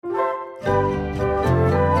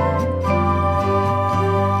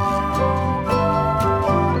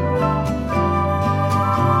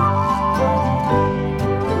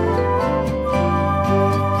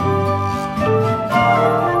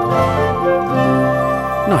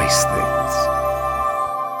Nice things.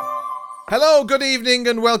 Hello, good evening,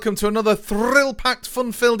 and welcome to another thrill-packed,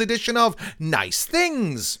 fun-filled edition of Nice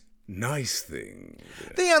Things. Nice things.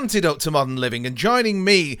 The antidote to modern living, and joining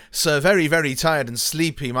me, Sir Very, Very Tired and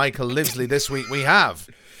Sleepy Michael Livesley this week, we have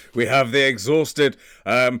the exhausted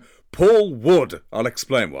Paul Wood. I'll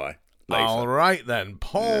explain why later. All right then,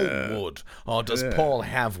 Paul Wood. Or does Paul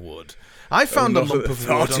have wood? I found a lump of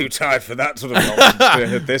far wood. too tired for that sort of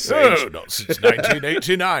nonsense at this age. No, not since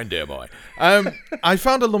 1989, dear boy. I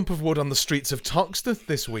found a lump of wood on the streets of Toxteth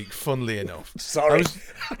this week, funnily enough. Sorry.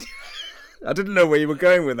 I didn't know where you were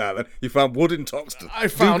going with that. Then you found wood in Toxteth. I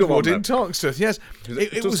found wood in then. Toxteth, yes.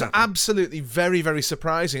 It was happen. absolutely very, very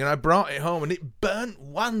surprising, and I brought it home, and it burnt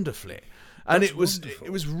wonderfully. And it was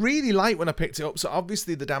really light when I picked it up, so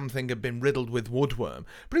obviously the damn thing had been riddled with woodworm.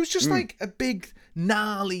 But it was just like a big,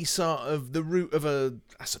 gnarly sort of the root of a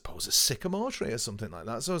sycamore tree or something like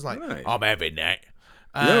that. So I was like, Right. I'm having that.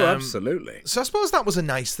 No, absolutely. So I suppose that was a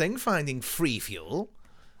nice thing, finding free fuel.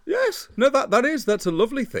 Yes. No, that's a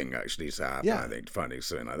lovely thing actually to happen. Yeah. I think finding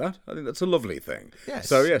something like that. I think that's a lovely thing. Yes.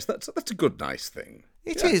 So yes, that's a good, nice thing.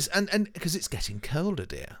 It is, and because it's getting colder,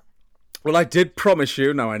 dear. Well, I did promise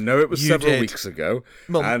you. Now I know it was You several did. weeks ago,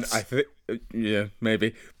 Months. and I think, yeah,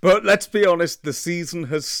 maybe. But let's be honest, the season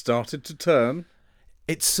has started to turn.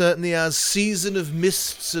 It certainly has. Season of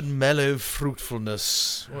mists and mellow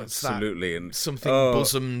fruitfulness. What's Absolutely, that? and Something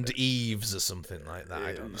bosomed eaves or something like that.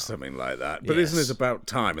 I don't know. something like that. But Yes. isn't it about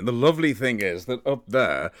time? And the lovely thing is that up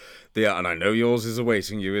there, and I know yours is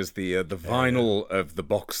awaiting you, is the vinyl of the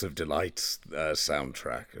Box of Delights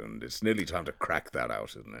soundtrack, and it's nearly time to crack that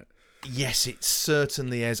out, isn't it? Yes, it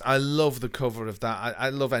certainly is. I love the cover of that. I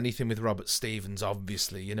love anything with Robert Stevens,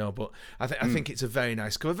 obviously, you know, but I think it's a very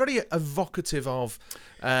nice cover, very evocative of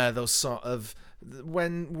those sort of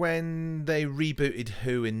when they rebooted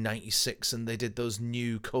Who in '96 and they did those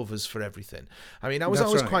new covers for everything. I mean, I was That's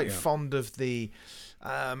always right, quite yeah. fond of the.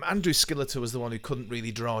 Andrew Skilleter was the one who couldn't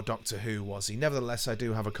really draw Doctor Who, was he? Nevertheless, I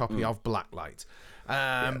do have a copy of Blacklight.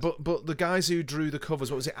 But the guys who drew the covers,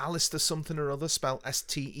 what was it, Alistair something or other, spelled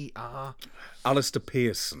Ster? Alistair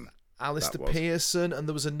Pearson. Alistair That was. Pearson, and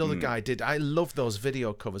there was another guy did. I love those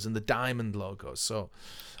video covers and the diamond logos. So,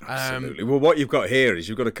 Absolutely. Well, what you've got here is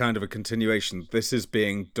you've got a kind of a continuation. This is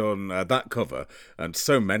being done, that cover, and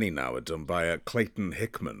so many now are done by Clayton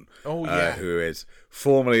Hickman, Oh, yeah. who is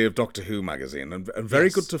formerly of Doctor Who magazine, and very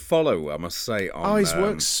Yes. good to follow, I must say. On, his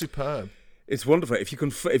work's superb. It's wonderful.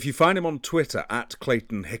 If you find him on Twitter at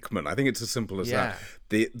Clayton Hickman, I think it's as simple as Yeah.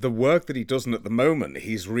 that. The work that he does at the moment,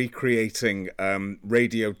 he's recreating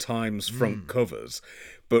Radio Times front covers,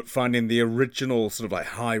 but finding the original sort of like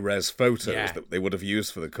high-res photos that they would have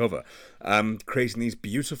used for the cover, creating these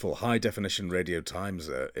beautiful high-definition Radio Times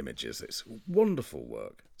images. It's wonderful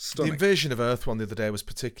work. The Stunning. Invasion of Earth one the other day was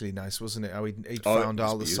particularly nice, wasn't it? How he'd found it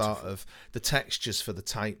was all the beautiful. sort of the textures for the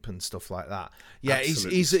type and stuff like that. Yeah,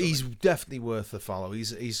 Absolutely he's definitely worth a follow.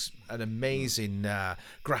 He's an amazing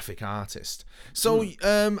graphic artist. So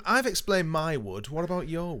I've explained my wood. What about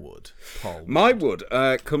your wood, Paul? My wood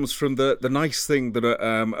comes from the nice thing that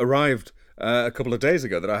arrived a couple of days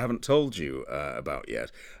ago that I haven't told you about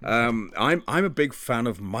yet. I'm a big fan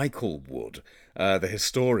of Michael Wood, the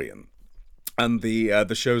historian. And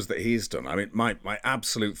the shows that he's done. I mean, my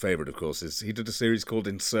absolute favourite, of course, is he did a series called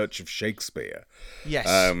In Search of Shakespeare.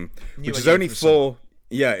 Yes. Which is only four.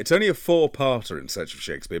 Yeah, it's only a 4-parter, In Search of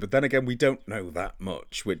Shakespeare. But then again, we don't know that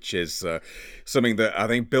much, which is something that I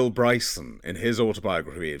think Bill Bryson, in his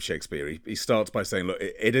autobiography of Shakespeare, he starts by saying, look,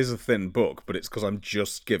 it is a thin book, but it's because I'm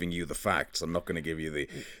just giving you the facts. I'm not going to give you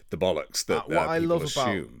the bollocks that people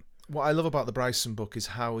assume. What I love about the Bryson book is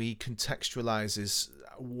how he contextualizes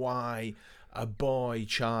why a boy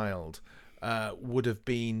child would have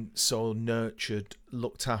been so nurtured,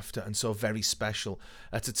 looked after, and so very special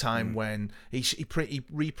at a time when he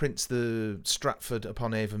reprints the Stratford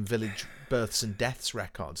upon Avon Village births and deaths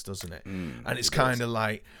records, doesn't it? And it's kind of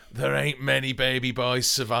like there ain't many baby boys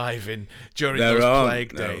surviving during those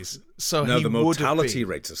plague days. So no, he the would have mortality been.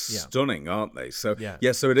 rates are stunning, aren't they? So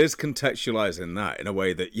Yeah. so it is contextualizing that in a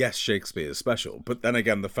way that yes, Shakespeare is special, but then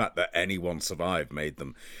again, the fact that anyone survived made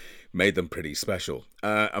them pretty special.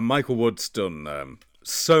 And Michael Wood's done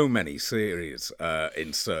so many series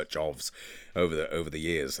in search ofs over the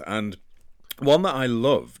years, and one that I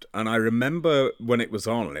loved, and I remember when it was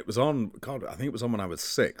on, God, I think it was on when I was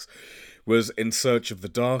 6, was In Search of the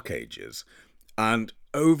Dark Ages. And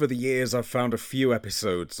over the years, I've found a few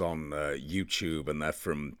episodes on YouTube, and they're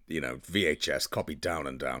from, VHS, copied down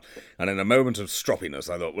and down. And in a moment of stroppiness,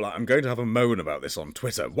 I thought, well, I'm going to have a moan about this on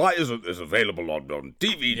Twitter. Why isn't this available on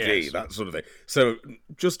DVD? Yes. That sort of thing. So,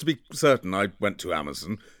 just to be certain, I went to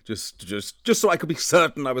Amazon, just so I could be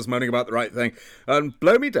certain I was moaning about the right thing. And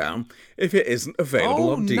blow me down if it isn't available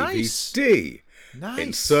on DVD. Nice.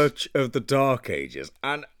 In Search of the Dark Ages.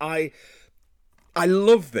 And I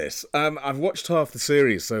love this. I've watched half the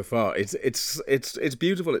series so far. It's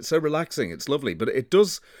beautiful. It's so relaxing. It's lovely. But it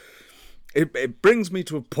brings me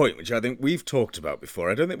to a point which I think we've talked about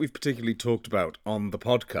before. I don't think we've particularly talked about on the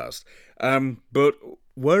podcast. But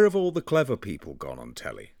where have all the clever people gone on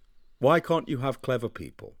telly? Why can't you have clever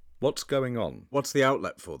people? What's going on? What's the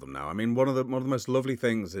outlet for them now? I mean, one of the most lovely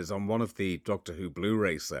things is on one of the Doctor Who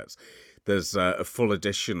Blu-ray sets, there's a full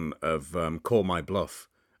edition of Call My Bluff.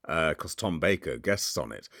 Because Tom Baker guests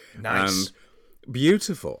on it. Nice. And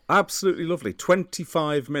beautiful. Absolutely lovely.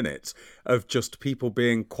 25 minutes of just people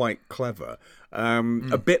being quite clever.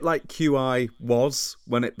 A bit like QI was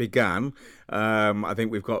when it began. I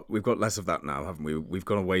think we've got less of that now, haven't we? We've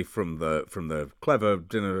gone away from the clever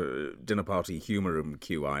dinner party humour in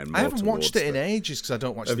QI. And more I haven't watched it in ages because I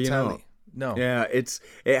don't watch the telly. No. Yeah, it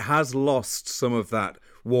has lost some of that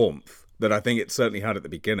warmth that I think it certainly had at the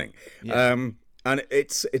beginning. Yeah. And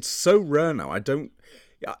it's so rare now.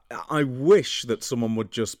 I wish that someone would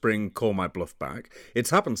just bring Call My Bluff back. It's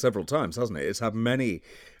happened several times, hasn't it? It's had many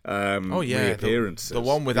reappearances. The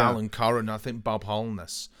one with Alan Corran, I think Bob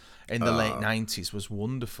Holness in the late 90s was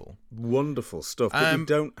wonderful. Wonderful stuff. But we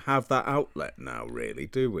don't have that outlet now, really,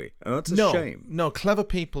 do we? And that's a shame. No, clever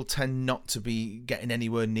people tend not to be getting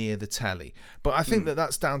anywhere near the telly. But I think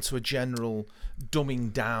that's down to a general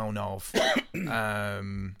dumbing down of...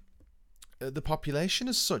 the population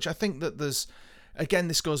as such. I think that there's, again,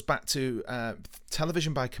 this goes back to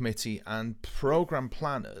television by committee and program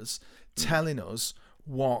planners telling us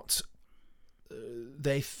what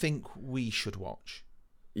they think we should watch.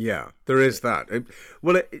 Yeah, there is that.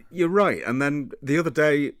 You're right. And then the other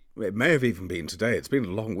day, it may have even been today, it's been a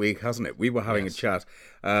long week, hasn't it? We were having a chat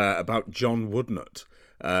about John Woodnutt,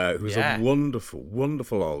 who's a wonderful,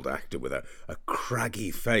 wonderful old actor with a craggy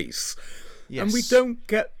face. Yes. And we don't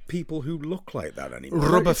get people who look like that anymore.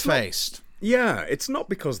 Rubber-faced. It's not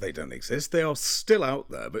because they don't exist. They are still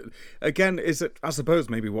out there. But again, I suppose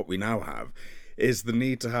maybe what we now have is the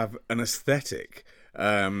need to have an aesthetic.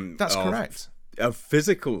 That's correct. Of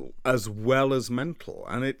physical as well as mental.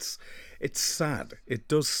 And it's sad. It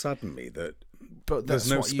does sadden me that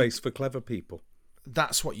there's no space for clever people.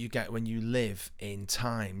 That's what you get when you live in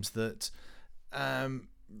times that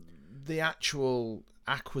the actual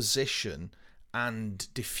acquisition and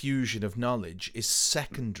diffusion of knowledge is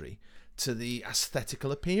secondary to the aesthetical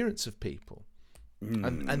appearance of people.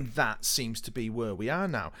 And that seems to be where we are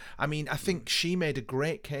now. I mean, I think she made a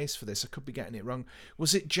great case for this. I could be getting it wrong.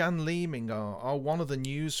 Was it Jan Leeming or one of the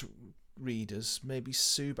news readers, maybe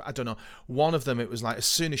Sue? I don't know. One of them, it was like, as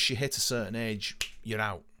soon as she hit a certain age, you're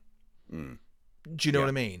out. Do you know what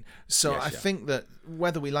I mean? So yes, I think that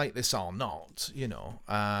whether we like this or not,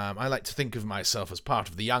 I like to think of myself as part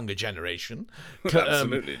of the younger generation.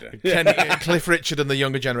 Absolutely. Cliff Richard and the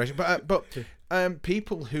younger generation. But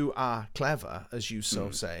people who are clever, as you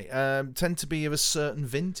say, tend to be of a certain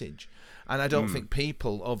vintage. And I don't think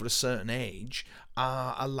people over a certain age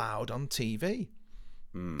are allowed on TV.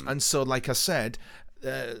 And so, like I said,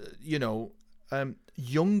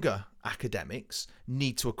 younger academics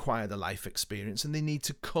need to acquire the life experience, and they need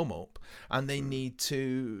to come up and they need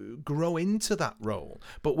to grow into that role.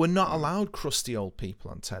 But we're not allowed crusty old people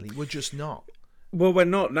on telly. We're just not. Well, we're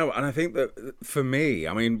not, no. And I think that for me,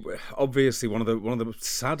 I mean, obviously one of the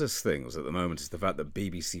saddest things at the moment is the fact that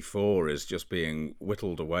BBC4 is just being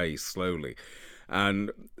whittled away slowly. And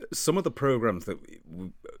some of the programmes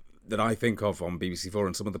that I think of on BBC4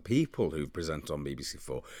 and some of the people who present on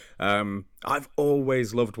BBC4. I've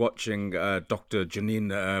always loved watching Dr.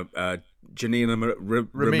 Janina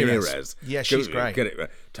Ramirez. Yeah, she's great. Get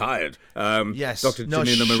it tired. Yes. Dr. No,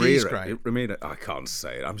 Janina she's great. Ramirez. I can't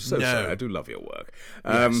say it. I'm so sorry. I do love your work.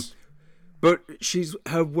 Yes. But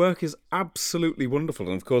her work is absolutely wonderful.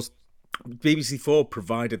 And of course, BBC4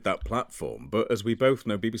 provided that platform, but as we both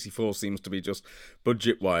know, BBC4 seems to be just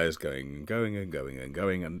budget wires going,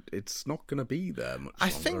 and it's not going to be there much longer. I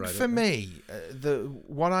think for me,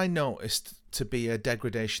 what I noticed to be a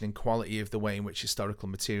degradation in quality of the way in which historical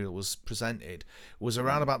material was presented was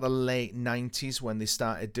around about the late 90s when they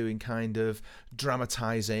started doing kind of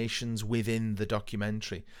dramatizations within the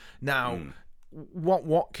documentary. Now,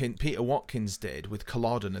 what Peter Watkins did with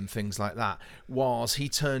Culloden and things like that was he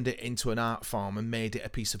turned it into an art form and made it a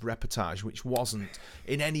piece of reportage, which wasn't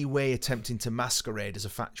in any way attempting to masquerade as a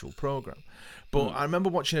factual program. But I remember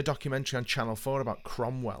watching a documentary on Channel 4 about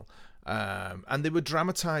Cromwell, and they were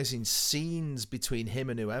dramatising scenes between him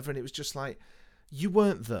and whoever, and it was just like, you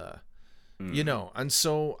weren't there, you know. And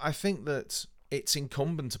so I think that it's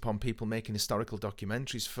incumbent upon people making historical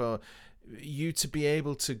documentaries for you to be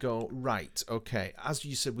able to go, right, okay, as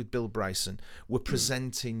you said with Bill Bryson, we're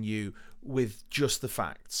presenting you with just the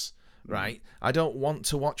facts, right? I don't want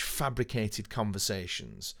to watch fabricated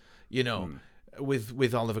conversations, you know,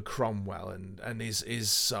 with Oliver Cromwell and his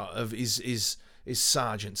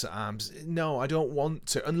sergeants at arms. No, I don't want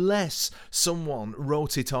to, unless someone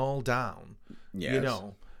wrote it all down, you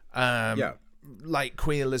know. Like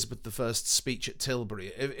Queen Elizabeth I's speech at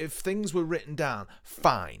Tilbury. If things were written down,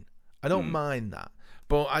 fine. I don't mind that,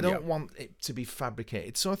 but I don't want it to be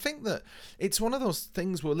fabricated. So I think that it's one of those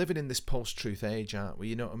things, we're living in this post-truth age, aren't we?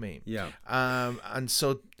 You know what I mean? Yeah. And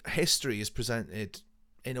so history is presented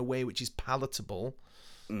in a way which is palatable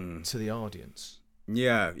to the audience.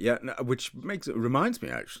 Yeah, no, which reminds me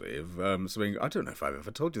actually of something. I don't know if I've ever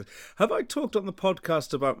told you this. Have I talked on the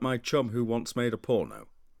podcast about my chum who once made a porno?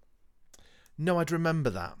 No, I'd remember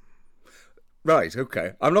that. Right,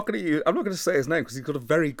 okay. I'm not going to say his name because he's got a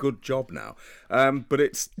very good job now. But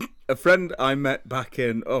it's a friend I met back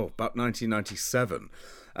in about 1997,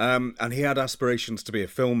 and he had aspirations to be a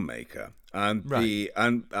filmmaker. And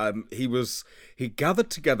he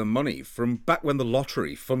gathered together money from back when the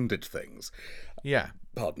lottery funded things. Yeah.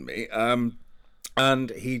 Pardon me.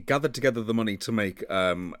 And he gathered together the money to make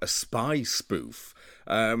a spy spoof,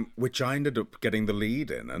 which I ended up getting the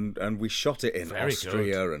lead in, and we shot it in Very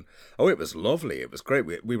Austria, good. and it was lovely. It was great.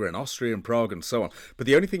 We were in Austria and Prague and so on. But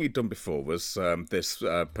the only thing he'd done before was this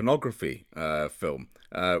pornography film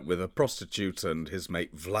with a prostitute and his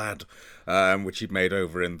mate Vlad, which he'd made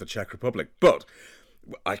over in the Czech Republic. But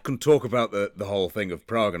I can talk about the whole thing of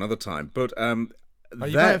Prague another time. But you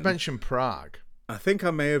might have mentioned Prague. I think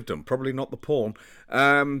I may have done, probably not the porn.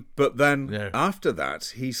 But then after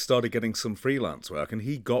that, he started getting some freelance work, and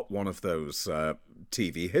he got one of those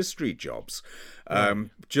TV history jobs.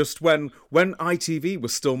 Just when ITV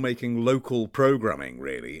was still making local programming,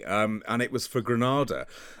 really, and it was for Granada,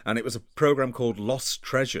 and it was a program called Lost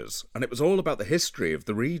Treasures, and it was all about the history of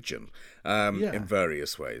the region in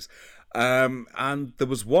various ways. And there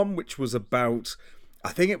was one which was about, I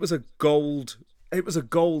think it was a gold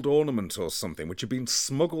ornament or something which had been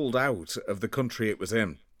smuggled out of the country it was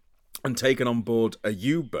in and taken on board a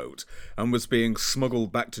U-boat and was being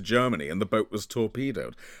smuggled back to Germany, and the boat was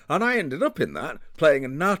torpedoed. And I ended up in that, playing a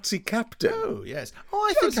Nazi captain. Oh, yes. Oh,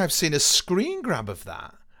 I think I've seen a screen grab of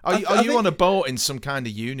that. Are you on a boat in some kind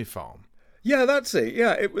of uniform? Yeah, that's it.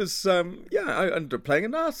 Yeah, it was, I ended up playing a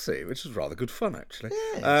Nazi, which was rather good fun, actually.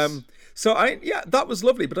 Yes. So that was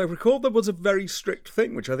lovely, but I recall there was a very strict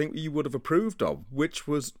thing, which I think you would have approved of, which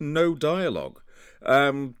was no dialogue.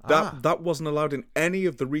 That wasn't allowed in any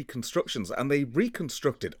of the reconstructions, and they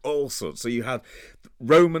reconstructed all sorts. So you had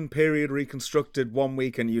Roman period reconstructed one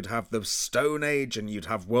week, and you'd have the Stone Age, and you'd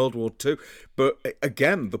have World War II. But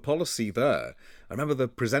again, the policy there, I remember the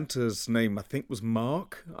presenter's name, I think, was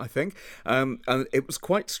Mark, and it was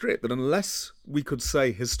quite strict that unless we could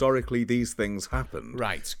say historically these things happened.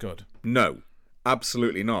 Right, good. No,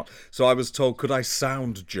 absolutely not. So I was told, could I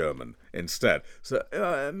sound German instead? So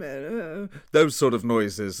those sort of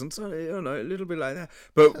noises, and so a little bit like that.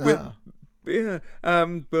 But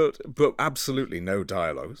but absolutely no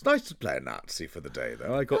dialogue. It's nice to play a Nazi for the day,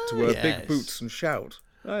 though. I got to wear big boots and shout.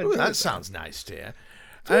 That sounds nice, dear.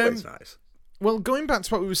 It's always nice. Well, going back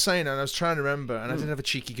to what we were saying, and I was trying to remember, and I did have a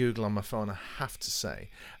cheeky Google on my phone, I have to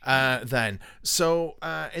say, then. So,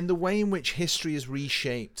 in the way in which history is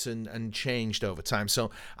reshaped and changed over time.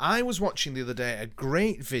 So, I was watching the other day a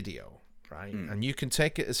great video, right? And you can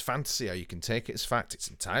take it as fantasy or you can take it as fact. It's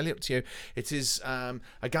entirely up to you. It is a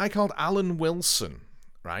guy called Alan Wilson,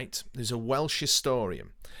 right? He's a Welsh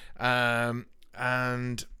historian.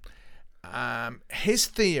 His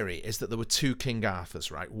theory is that there were two King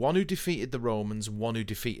Arthurs, right? One who defeated the Romans, one who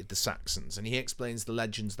defeated the Saxons, and he explains the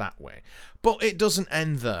legends that way. But it doesn't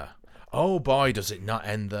end there. Oh boy, does it not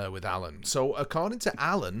end there with Alan. So according to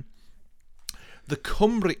Alan, the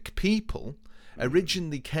Cumbric people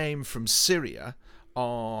originally came from Syria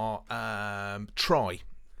or Troy,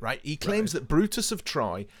 right? He claims that Brutus of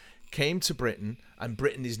Troy came to Britain, and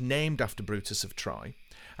Britain is named after Brutus of Troy.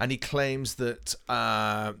 and he claims that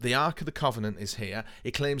the Ark of the Covenant is here.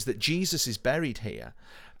 He claims that Jesus is buried here.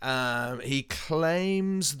 He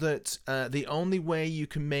claims that the only way you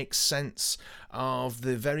can make sense of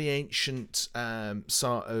the very ancient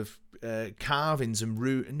sort of carvings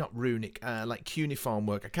and not runic, like cuneiform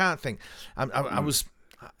work. I can't think. I was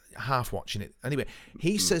half watching it. Anyway,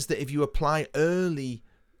 he says that if you apply early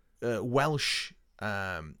Welsh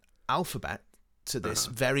alphabet to this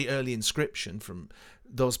very early inscription from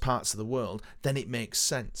those parts of the world, then it makes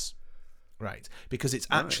sense. Right, because it's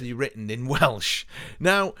actually written in Welsh.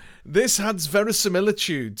 Now, this adds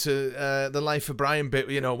verisimilitude to the Life of Brian bit.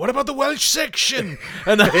 What about the Welsh section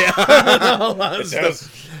and all that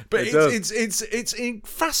stuff? But it's a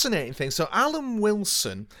fascinating thing. So Alan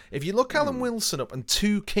Wilson, if you look Alan Wilson up and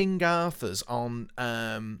 2 King Arthurs on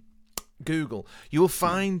Google, you will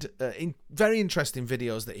find very interesting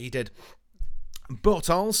videos that he did. But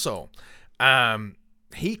also,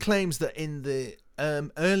 he claims that in the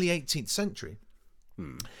early 18th century,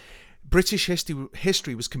 British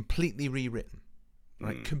history was completely rewritten,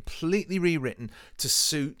 right? Completely rewritten to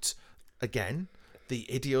suit, again, the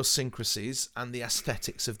idiosyncrasies and the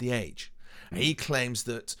aesthetics of the age. He claims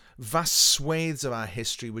that vast swathes of our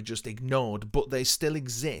history were just ignored, but they still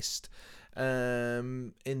exist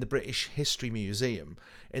in the British History Museum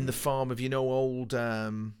in the form of, old,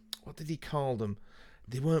 what did he call them?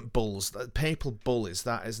 They weren't bulls. Papal bull is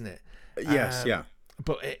that, isn't it? Yes, yeah.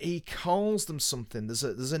 But he calls them something. There's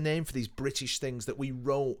a name for these British things that we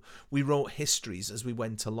wrote. We wrote histories as we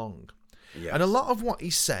went along. Yes. And a lot of what he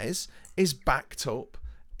says is backed up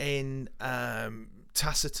in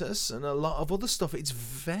Tacitus and a lot of other stuff. It's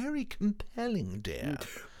very compelling, dear.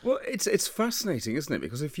 Well, it's fascinating, isn't it?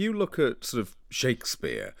 Because if you look at sort of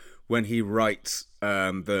Shakespeare, when he writes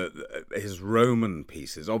his Roman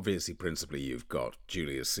pieces, obviously principally you've got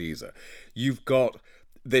Julius Caesar, you've got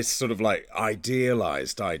this sort of like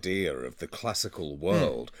idealized idea of the classical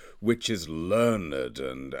world, which is learned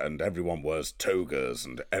and everyone wears togas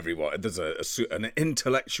and there's an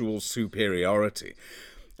intellectual superiority.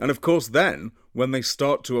 And of course then, when they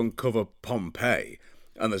start to uncover Pompeii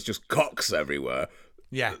and there's just cocks everywhere,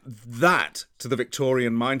 that to the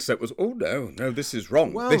Victorian mindset was, oh no, this is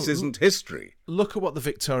wrong. Well, this isn't history. Look at what the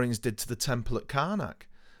Victorians did to the temple at Karnak.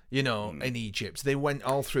 In Egypt. They went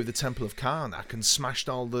all through the Temple of Karnak and smashed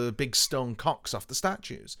all the big stone cocks off the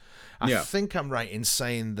statues. I think I'm right in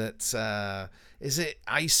saying that, is it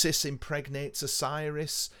Isis impregnates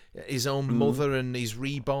Osiris, his own mother, and he's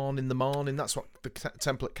reborn in the morning? That's what the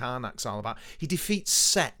Temple at Karnak's all about. He defeats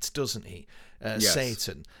Set, doesn't he? Yes.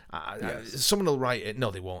 Satan. Someone will write it.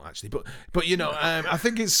 No, they won't actually. But I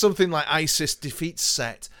think it's something like Isis defeats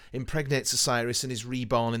Set, impregnates Osiris, and is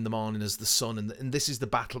reborn in the morning as the sun. And this is the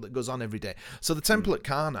battle that goes on every day. So the temple at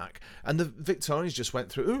Karnak, and the Victorians just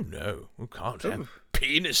went through. Oh no, we can't have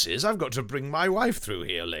penises. I've got to bring my wife through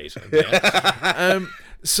here later. And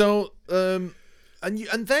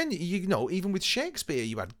then even with Shakespeare,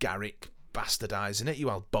 you had Garrick bastardizing it. You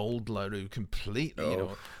had Bowdler, who completely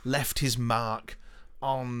left his mark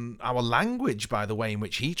on our language by the way in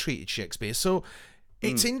which he treated Shakespeare. So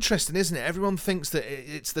it's interesting, isn't it? Everyone thinks that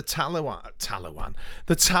it's the Taliban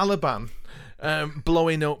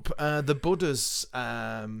blowing up the Buddhas.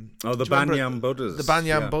 The Banyan Buddhas. The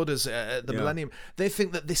Banyan Buddhas at the millennium. They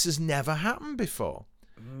think that this has never happened before.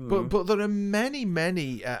 But there are many.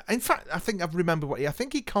 In fact, I think I've remembered I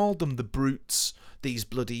think he called them the brutes. These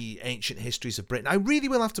bloody ancient histories of Britain. I really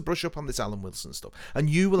will have to brush up on this Alan Wilson stuff,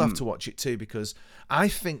 and you will have to watch it too, because I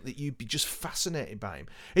think that you'd be just fascinated by him.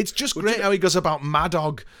 It's just great how he goes about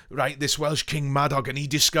Madog, right? This Welsh King Madog, and he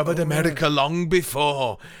discovered America long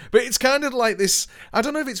before. But it's kind of like this. I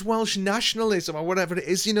don't know if it's Welsh nationalism or whatever it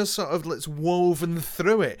is. Sort of it's woven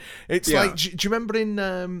through it. It's like, do you remember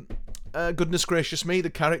in Goodness Gracious Me,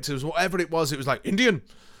 the characters, whatever it was like Indian.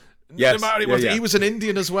 Yes. No matter what, he was an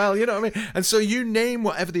Indian as well, you know what I mean? And so you name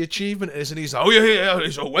whatever the achievement is, and he's like,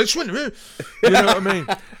 he's a Welshman. You know what I mean?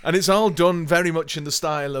 And it's all done very much in the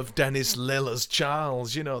style of Dennis Lill as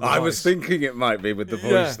Charles, I was thinking it might be with the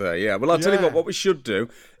voice there, yeah. Well, I'll tell you what we should do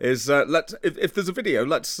is, if there's a video,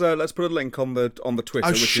 let's put a link on the Twitter,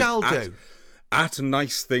 which is at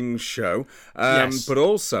Nice Things Show. But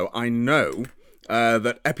also, I know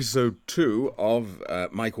that episode 2 of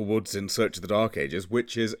Michael Wood's In Search of the Dark Ages,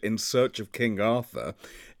 which is In Search of King Arthur,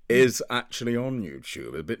 is actually on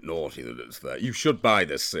YouTube. A bit naughty that it's there. You should buy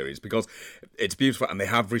this series because it's beautiful, and they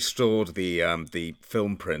have restored the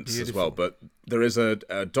film prints as well. But there is a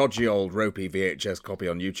dodgy old ropey VHS copy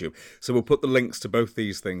on YouTube, so we'll put the links to both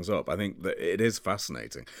these things up. I think that it is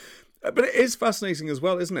fascinating. But it is fascinating as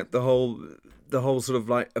well, isn't it? The whole sort of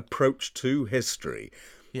like approach to history.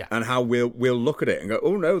 Yeah. And how we'll look at it and go,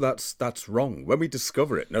 oh no, that's wrong. When we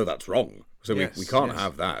discover it, no, that's wrong. So we can't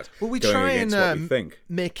have that. Well, we going try against and what we think.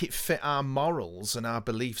 make it fit our morals and our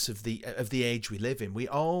beliefs of the age we live in. We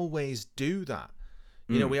always do that.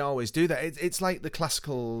 You know, we always do that. It's like the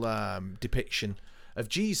classical depiction of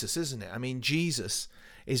Jesus, isn't it? I mean, Jesus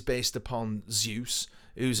is based upon Zeus,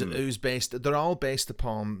 who's based. They're all based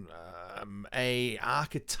upon a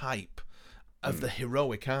archetype of the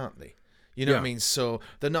heroic, aren't they? You know what I mean? So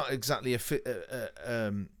they're not exactly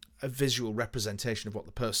a visual representation of what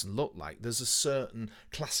the person looked like. There's a certain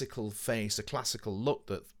classical face, a classical look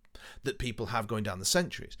that people have going down the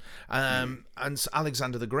centuries. And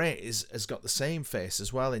Alexander the Great has got the same face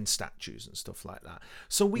as well in statues and stuff like that.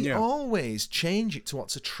 So we always change it to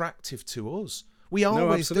what's attractive to us. We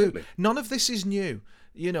always do. None of this is new.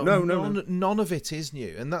 You know, none of it is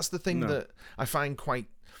new. And that's the thing that I find quite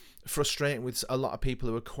frustrating with a lot of people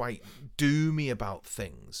who are quite doomy about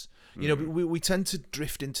things. You know, we tend to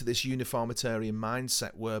drift into this uniformitarian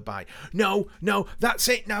mindset whereby, no, that's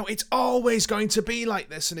it now. It's always going to be like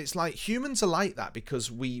this. And it's like humans are like that because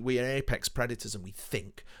we are apex predators and we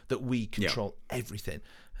think that we control everything.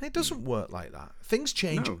 And it doesn't work like that. Things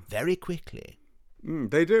change very quickly.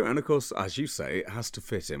 They do, and of course, as you say, it has to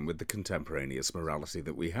fit in with the contemporaneous morality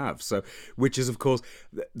that we have. So, which is, of course,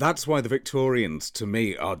 that's why the Victorians, to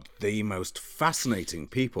me, are the most fascinating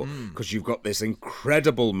people, because you've got this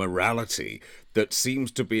incredible morality that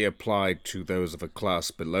seems to be applied to those of a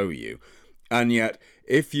class below you. And yet,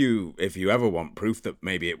 if you ever want proof that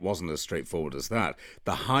maybe it wasn't as straightforward as that,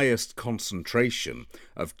 the highest concentration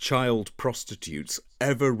of child prostitutes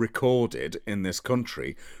ever recorded in this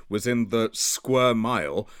country was in the square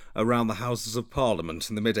mile around the Houses of Parliament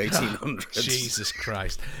in the mid-1800s. Jesus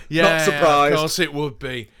Christ. Yeah, not surprised. Of course it would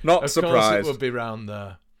be. Not surprised. Of course it would be round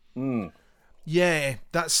there. Yeah,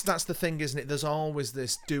 that's the thing, isn't it? There's always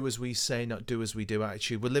this do as we say, not do as we do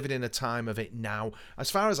attitude. We're living in a time of it now.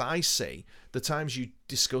 As far as I see, the times you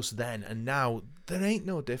discuss then and now, there ain't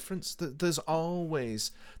no difference. There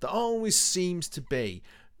always seems to be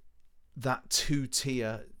that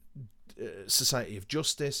two-tier society of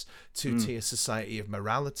justice, two-tier society of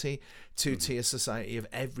morality, two-tier society of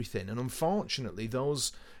everything. And unfortunately,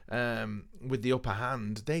 those with the upper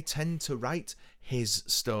hand, they tend to write his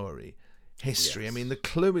story. History. Yes. I mean, the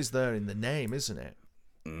clue is there in the name, isn't it?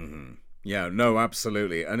 Mm-hmm. Yeah, no,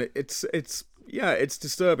 absolutely. And it's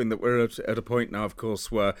disturbing that we're at a point now, of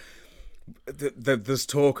course, where there's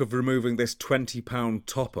talk of removing this £20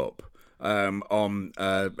 top-up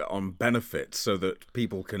on benefits so that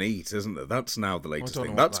people can eat, isn't there? That's now the latest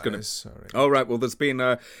thing. That's going to. Sorry. Oh right. Well, there's been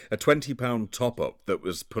a £20 top up that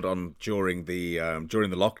was put on during the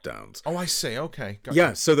lockdowns. Oh, I see. Okay.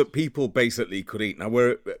 Yeah, so that people basically could eat. Now,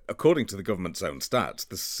 according to the government's own stats,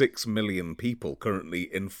 there's 6 million people currently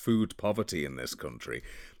in food poverty in this country,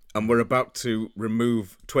 and we're about to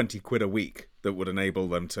remove £20 a week that would enable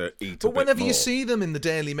them to eat. But whenever you see them in the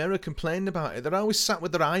Daily Mirror complaining about it, they're always sat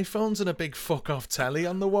with their iPhones and a big fuck-off telly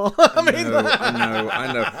on the wall.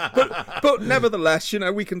 I know. But nevertheless, you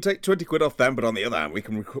know, we can take £20 off them, but on the other hand, we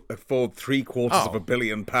can afford £750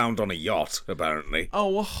 million on a yacht, apparently.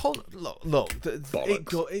 Oh, well, look,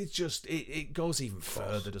 it goes even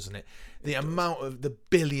further, doesn't it? The amount of the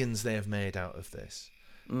billions they have made out of this.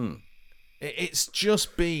 It's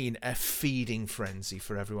just been a feeding frenzy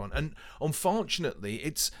for everyone. And unfortunately,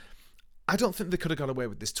 I don't think they could have got away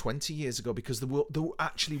with this 20 years ago because there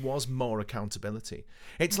actually was more accountability.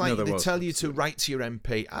 It's like they tell you to write to your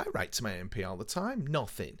MP. I write to my MP all the time.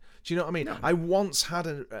 Nothing. Do you know what I mean? No. I once had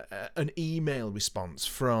an email response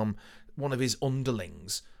from one of his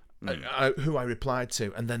underlings who I replied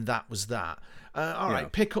to, and then that was that. All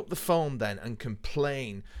right, pick up the phone then and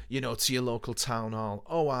complain, to your local town hall.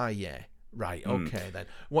 Oh, yeah. Right, okay then.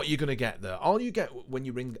 What you're going to get there, all you get when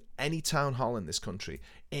you ring any town hall in this country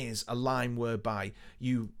is a line whereby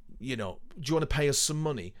do you want to pay us some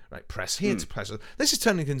money? Right, press here to press us. This is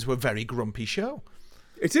turning into a very grumpy show.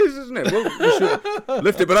 It is, isn't it? Well, we should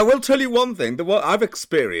lift it. But I will tell you one thing. I've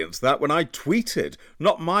experienced that when I tweeted,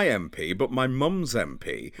 not my MP, but my mum's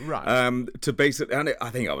MP. Right. To basically, and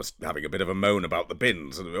I think I was having a bit of a moan about the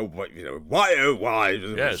bins. And, why,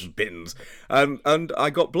 yes. bins? And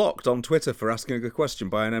I got blocked on Twitter for asking a question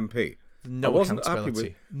by an MP. No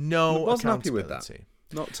accountability. I wasn't happy with that.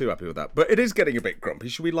 Not too happy with that. But it is getting a bit grumpy.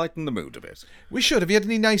 Should we lighten the mood a bit? We should. Have you had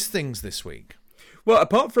any nice things this week? Well,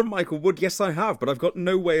 apart from Michael Wood, yes, I have, but I've got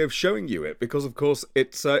no way of showing you it because, of course,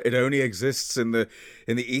 it only exists in the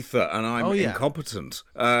ether, and I'm incompetent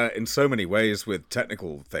in so many ways with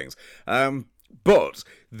technical things. But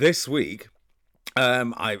this week,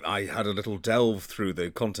 I had a little delve through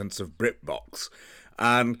the contents of BritBox,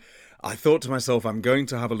 And I thought to myself, I'm going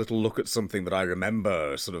to have a little look at something that I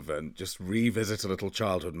remember, sort of, and just revisit a little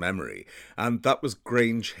childhood memory. And that was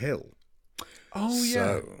Grange Hill. Oh, yeah.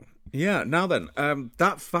 So, yeah, now then,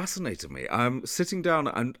 that fascinated me. I'm sitting down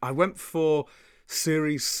and I went for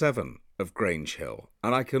Series 7 of Grange Hill.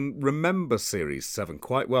 And I can remember Series 7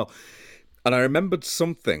 quite well. And I remembered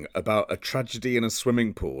something about a tragedy in a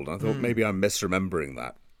swimming pool. And I thought maybe I'm misremembering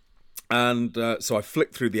that. And so I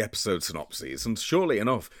flicked through the episode synopses, and surely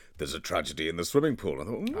enough, there's a tragedy in the swimming pool. I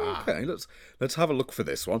thought, okay, let's have a look for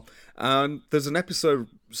this one. And there's an episode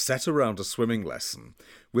set around a swimming lesson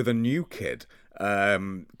with a new kid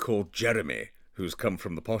called Jeremy, who's come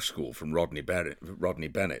from the posh school from Rodney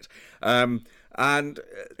Bennett. And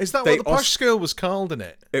is that what the posh school was called in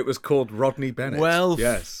it? It was called Rodney Bennett. Well,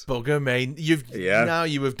 yes, bugger me, now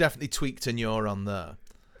you have definitely tweaked a neuron there.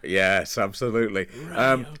 Yes, absolutely.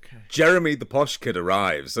 Right, okay. Jeremy, the posh kid,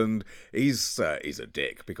 arrives, and he's a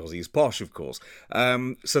dick because he's posh, of course.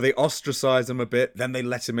 So they ostracize him a bit, then they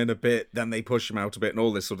let him in a bit, then they push him out a bit, and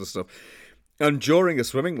all this sort of stuff. And during a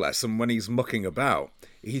swimming lesson, when he's mucking about,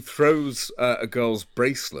 he throws a girl's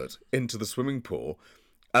bracelet into the swimming pool,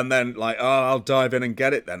 and then I'll dive in and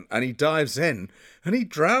get it then. And he dives in, and he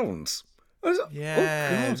drowns.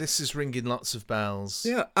 Yeah, this is ringing lots of bells.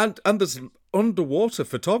 Yeah, and there's underwater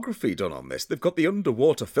photography done on this. They've got the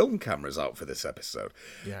underwater film cameras out for this episode.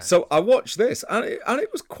 Yeah. So I watched this, and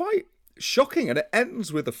it was quite shocking. And it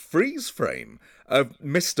ends with a freeze frame of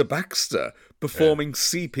Mr. Baxter performing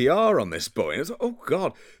CPR on this boy. And it's like, oh,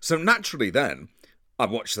 God. So naturally then, I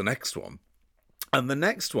watched the next one. And the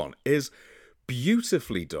next one is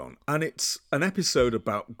beautifully done. And it's an episode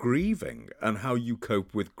about grieving and how you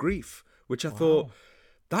cope with grief, which I thought,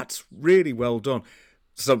 that's really well done.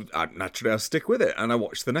 So naturally, I'll stick with it, and I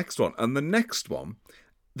watched the next one. And the next one,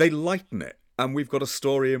 they lighten it. And we've got a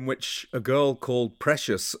story in which a girl called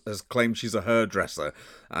Precious has claimed she's a hairdresser,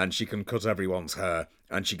 and she can cut everyone's hair.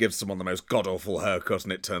 And she gives someone the most god-awful haircut,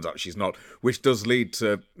 and it turns out she's not. Which does lead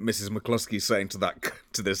to Mrs. McCluskey saying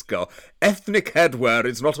to this girl, ethnic headwear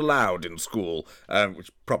is not allowed in school,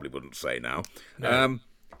 which probably wouldn't say now. No.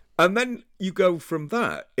 And then you go from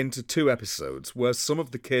that into 2 episodes where some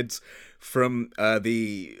of the kids from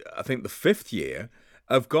the 5th year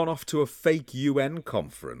have gone off to a fake UN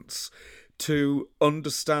conference to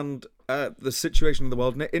understand the situation in the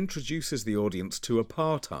world, and it introduces the audience to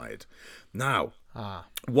apartheid. Now,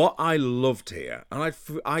 what I loved here, and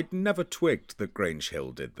I'd never twigged that Grange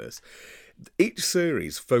Hill did this, each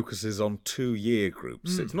series focuses on 2-year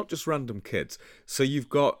groups. It's not just random kids. So you've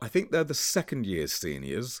got, I think they're the 2nd year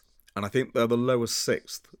seniors, and I think they're the lower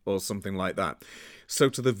 6th or something like that. So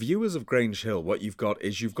to the viewers of Grange Hill, what you've got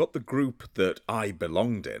is you've got the group that I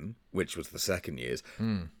belonged in, which was the 2nd years,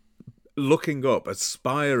 looking up,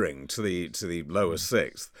 aspiring to the lower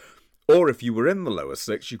 6th. Or if you were in the lower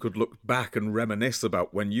 6th, you could look back and reminisce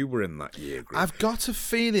about when you were in that year group. I've got a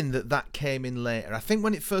feeling that came in later. I think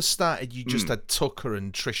when it first started, you just had Tucker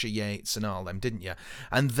and Trisha Yates and all them, didn't you?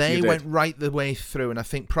 And they went right the way through. And I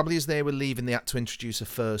think probably as they were leaving, they had to introduce a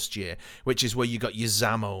first year, which is where you got your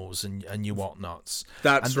Zammos and your whatnots.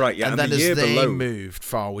 That's right, yeah. And then as they moved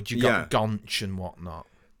forward, you got Gonch and whatnot.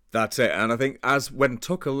 That's it. And I think when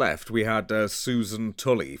Tucker left, we had Susan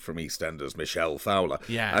Tully from EastEnders, Michelle Fowler.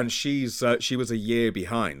 Yeah. And she was a year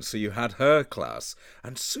behind. So you had her class.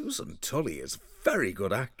 And Susan Tully is a very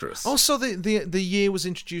good actress. Also, the year was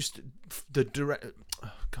introduced,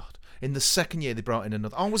 in the 2nd year they brought in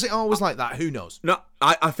another. Oh, was it always like that? Who knows? No,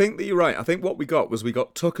 I think that you're right. I think what we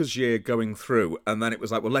got Tucker's year going through. And then it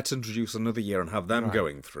was like, well, let's introduce another year and have them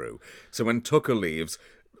going through. So when Tucker leaves,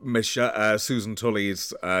 Susan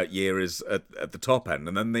Tully's year is at the top end,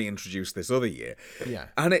 and then they introduce this other year. Yeah.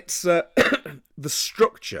 And it's the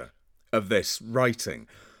structure of this writing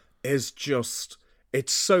is just,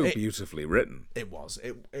 it's so beautifully written. It was.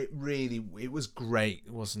 It really, it was great,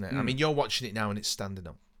 wasn't it? I mean, you're watching it now and it's standing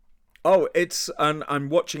up. Oh, and I'm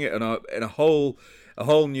watching it in a whole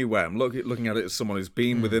new way. I'm looking at it as someone who's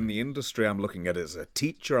been within the industry. I'm looking at it as a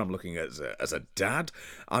teacher. I'm looking at it as a dad.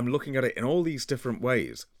 I'm looking at it in all these different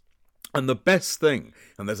ways. And the best thing,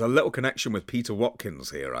 and there's a little connection with Peter Watkins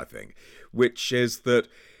here, I think, which is that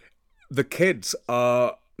the kids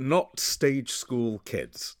are not stage school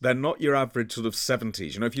kids. They're not your average sort of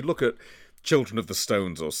 70s. You know, if you look at Children of the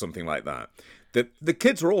Stones or something like that, the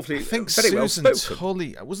kids are awfully very well spoken.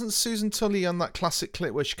 Tully, wasn't Susan Tully on that classic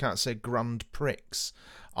clip where she can't say grand pricks?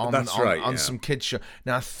 on yeah. some kids show.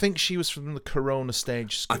 Now, I think she was from the Corona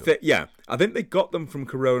Stage School. I think they got them from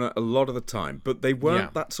Corona a lot of the time, but they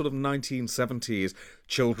weren't that sort of 1970s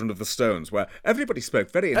Children of the Stones where everybody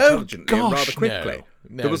spoke very intelligently and rather quickly.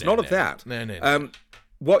 No, there was none of that. No.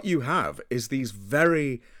 What you have is these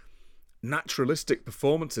very naturalistic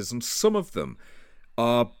performances, and some of them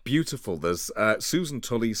are beautiful. There's Susan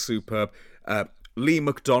Tully's superb. Lee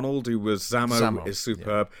McDonald, who was Zamo. Is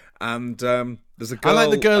superb. Yeah. And there's a girl... I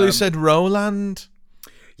like the girl who said Roland.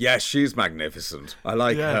 Yeah, she's magnificent. I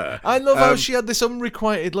like her. I love how she had this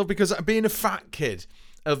unrequited love, because being a fat kid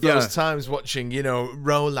of those times watching,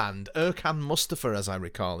 Roland, Erkan Mustafa, as I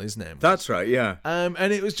recall his name was. That's right, yeah.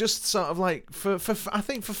 And it was just sort of like, for I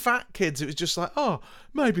think for fat kids, it was just like, oh,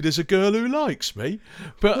 maybe there's a girl who likes me.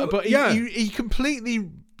 But he completely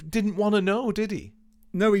didn't want to know, did he?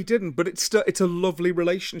 No, he didn't. But it's a lovely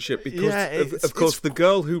relationship because, of course, the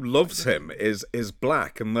girl who loves him is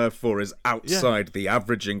black and therefore is outside the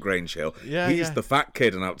average in Grange Hill. He's the fat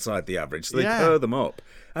kid and outside the average, so they pair them up,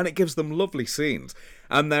 and it gives them lovely scenes.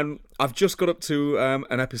 And then I've just got up to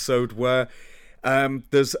an episode where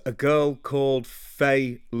there's a girl called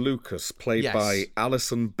Faye Lucas, played by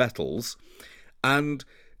Alison Bettles, and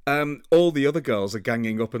all the other girls are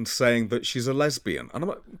ganging up and saying that she's a lesbian. And I'm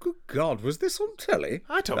like, good God, was this on telly?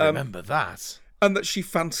 I don't remember that. And that she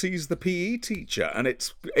fancies the PE teacher, and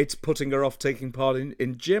it's putting her off taking part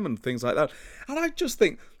in gym and things like that. And I just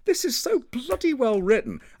think, this is so bloody well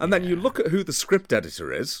written. And then you look at who the script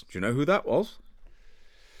editor is. Do you know who that was?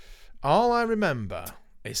 All I remember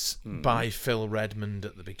is by Phil Redmond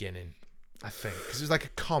at the beginning, I think. Because it was like a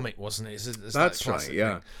comic, wasn't it? That's right,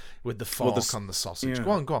 yeah. Thing with the fork on the sausage. Yeah.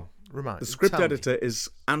 Go on. Remind me. The script editor is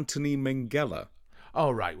Anthony Minghella. Oh,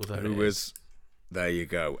 right. Well, who is... There you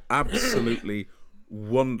go. Absolutely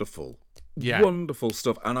wonderful. Yeah. Wonderful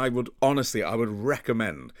stuff. And I would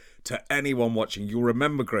recommend to anyone watching, you'll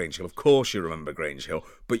remember Grange Hill. Of course you remember Grange Hill,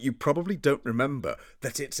 but you probably don't remember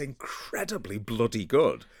that it's incredibly bloody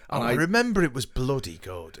good. And I remember it was bloody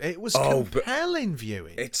good. It was compelling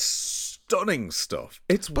viewing. It's stunning stuff.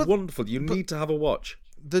 It's wonderful. You need to have a watch.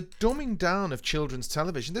 The dumbing down of children's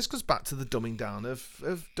television, this goes back to the dumbing down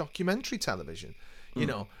of documentary television. You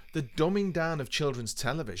know, the dumbing down of children's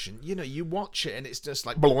television, you watch it and it's just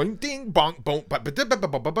like, boing, ding, bonk,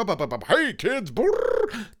 bonk, hey kids,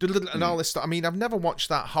 and all this stuff. I mean, I've never watched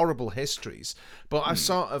that Horrible Histories, but I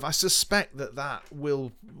suspect that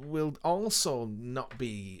will also not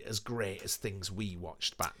be as great as things we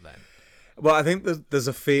watched back then. Well, I think there's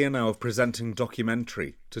a fear now of presenting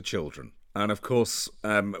documentary to children. And of course,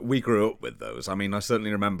 we grew up with those. I mean, I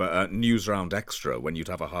certainly remember Newsround Extra, when you'd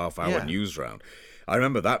have a half-hour news round. I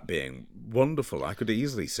remember that being wonderful. I could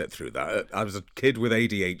easily sit through that. I was a kid with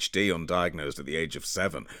ADHD, undiagnosed at the age of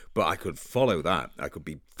 7, but I could follow that. I could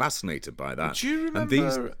be fascinated by that. Do you remember...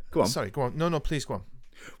 And go on. Sorry, go on. No, please go on.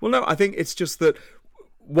 Well, no, I think it's just that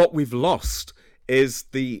what we've lost is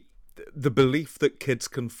the belief that kids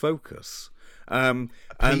can focus. And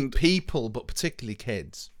people, but particularly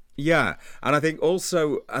kids. Yeah, and I think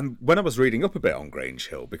also, and when I was reading up a bit on Grange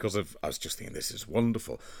Hill, I was just thinking, this is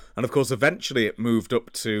wonderful. And of course, eventually it moved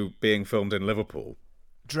up to being filmed in Liverpool.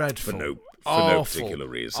 Dreadful. For no particular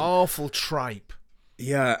reason. Awful tripe.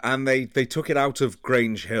 Yeah, and they took it out of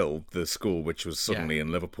Grange Hill, the school, which was suddenly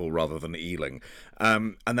in Liverpool rather than Ealing.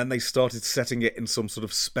 And then they started setting it in some sort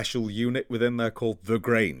of special unit within there called The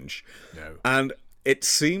Grange. No. And it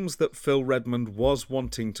seems that Phil Redmond was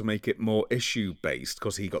wanting to make it more issue-based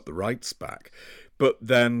because he got the rights back. But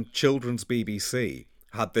then Children's BBC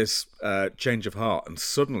had this change of heart, and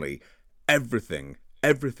suddenly everything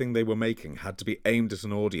they were making had to be aimed at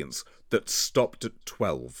an audience that stopped at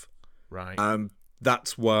 12. Right. And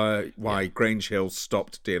that's why Grange Hill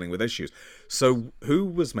stopped dealing with issues. So who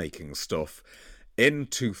was making stuff in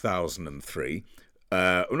 2003...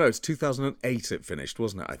 it's 2008 it finished,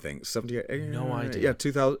 wasn't it, I think? 78? No idea. Yeah,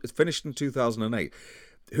 2000. It finished in 2008.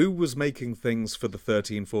 Who was making things for the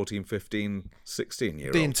 13, 14, 15,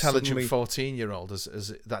 16-year-olds? The intelligent 14-year-old,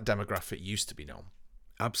 as that demographic used to be known.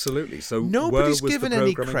 Absolutely. So nobody's given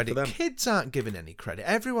any credit. Kids aren't given any credit.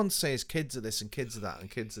 Everyone says kids are this and kids are that and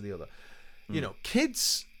kids are the other.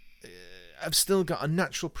 Kids have still got a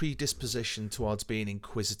natural predisposition towards being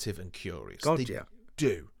inquisitive and curious. God, they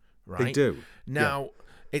do. Right? They do. Now,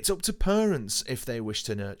 it's up to parents if they wish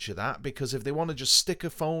to nurture that, because if they want to just stick a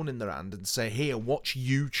phone in their hand and say, here, watch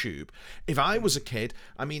YouTube. If I was a kid,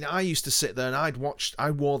 I mean, I used to sit there and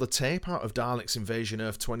I wore the tape out of Daleks Invasion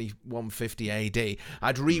Earth 2150 AD.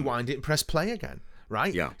 I'd rewind it and press play again.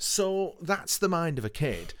 right? Yeah. So that's the mind of a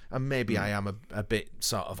kid, and maybe I am a bit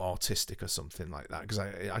sort of autistic or something like that, because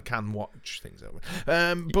I can watch things over.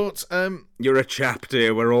 But you're a chap,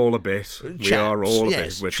 dear. We're all a bit. We are all a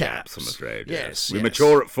yes, bit. We're chaps. chaps, I'm afraid. Yes, we yes.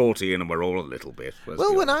 mature at 14, and we're all a little bit.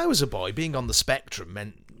 Well, when I was a boy, being on the spectrum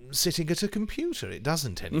meant sitting at a computer. It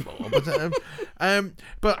doesn't anymore.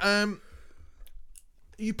 But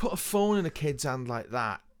you put a phone in a kid's hand like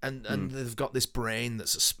that, and they've got this brain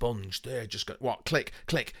that's a sponge. They're just got what, click,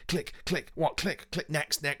 click, click, click, what, click, click,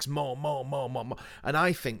 next, more. And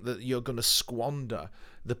I think that you're going to squander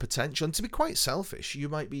the potential. And to be quite selfish, you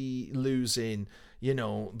might be losing,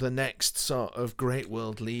 the next sort of great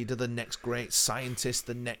world leader, the next great scientist,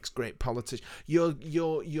 the next great politician.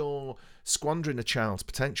 You're squandering a child's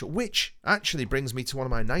potential, which actually brings me to one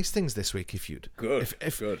of my nice things this week. Good.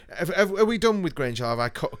 Are we done with Granger? Have I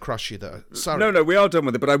cut across you there? Sorry. No, we are done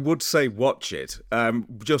with it, but I would say watch it.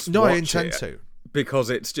 Watch I intend to.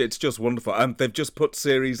 Because it's just wonderful. They've just put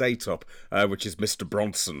Series 8 up, which is Mr.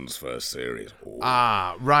 Bronson's first series. Ooh.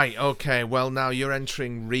 Ah, right, okay. Well, now you're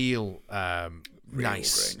entering real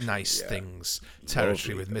nice things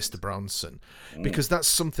territory with Mr. Bronson, because that's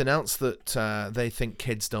something else that they think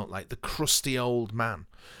kids don't like, the crusty old man.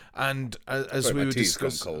 And as we were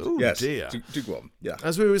discussing, dear, do go on. Yeah,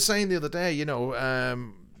 as we were saying the other day,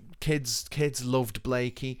 kids loved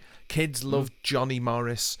Blakey, kids loved Johnny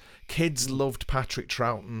Morris, kids loved Patrick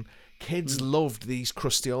Troughton. Kids loved these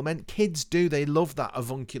crusty old men. Kids do. They love that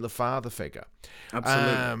avuncular father figure.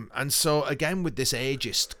 Absolutely. And so, again, with this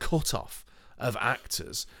ageist cut-off of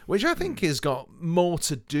actors, which I think has got more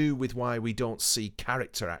to do with why we don't see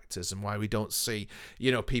character actors and why we don't see,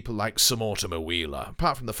 people like Sir Mortimer Wheeler,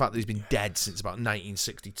 apart from the fact that he's been dead since about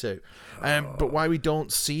 1962. But why we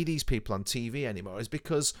don't see these people on TV anymore is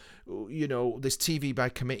because, this TV by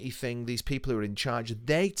committee thing, these people who are in charge,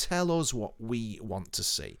 they tell us what we want to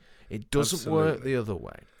see. It doesn't work the other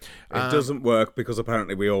way. It doesn't work because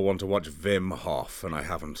apparently we all want to watch Wim Hof, and I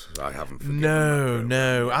haven't.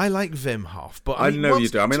 No, I like Wim Hof, but I know you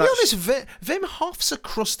do. I mean, to be honest, Wim Hof's a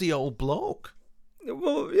crusty old bloke.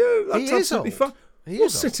 Well, yeah, that's absolutely fine. We'll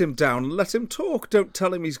sit him down and let him talk. Don't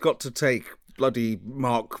tell him he's got to take bloody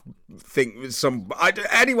Mark thing.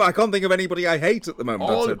 Anyway, I can't think of anybody I hate at the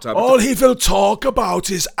moment. All he will talk about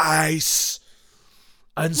is ice.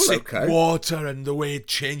 And water and the way it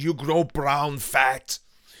changes. You grow brown fat.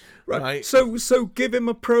 Right. So give him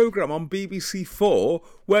a programme on BBC4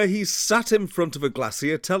 where he's sat in front of a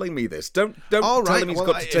glacier telling me this. Don't tell him he's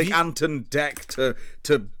got to take Anton Deck to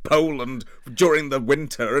Poland during the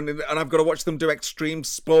winter and I've got to watch them do extreme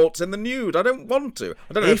sports in the nude. I don't want to.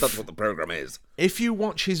 I don't know if that's what the programme is. If you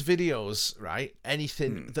watch his videos, right,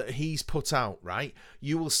 anything that he's put out, right,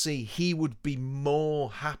 you will see he would be more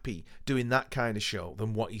happy doing that kind of show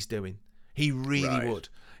than what he's doing. He really would.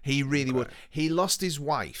 He really would. He lost his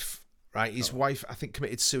wife, right? His wife, I think,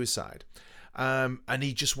 committed suicide. And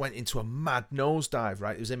he just went into a mad nosedive,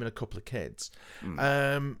 right? It was him and a couple of kids.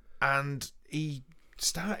 And he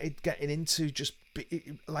started getting into just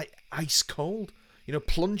like ice cold,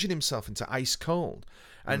 plunging himself into ice cold.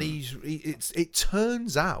 And it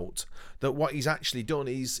turns out that what he's actually done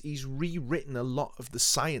is he's rewritten a lot of the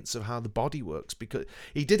science of how the body works, because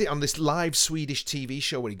he did it on this live Swedish TV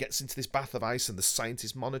show where he gets into this bath of ice and the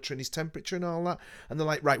scientists monitoring his temperature and all that. And they're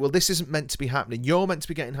like, right, well, this isn't meant to be happening. You're meant to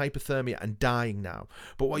be getting hypothermia and dying now.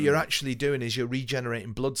 But what you're actually doing is you're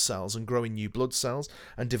regenerating blood cells and growing new blood cells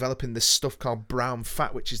and developing this stuff called brown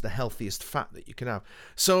fat, which is the healthiest fat that you can have.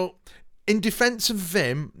 So in defense of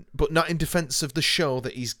Wim, but not in defense of the show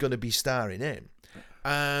that he's going to be starring in,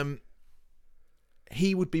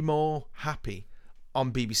 he would be more happy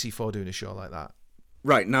on BBC4 doing a show like that.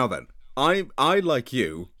 Right, now then, I like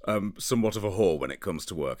you, somewhat of a whore when it comes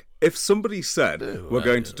to work. If somebody said we're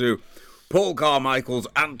going to do Paul Carmichael's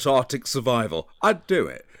Antarctic Survival, I'd do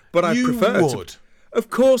it. But I prefer to. Of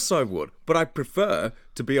course I would, but I prefer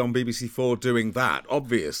to be on BBC4 doing that,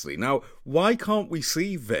 obviously. Now, why can't we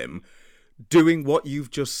see Wim doing what you've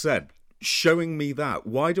just said, showing me that?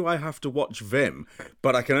 Why do I have to watch Wim?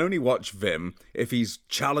 But I can only watch Wim if he's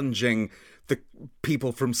challenging the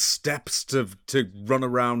people from steps to run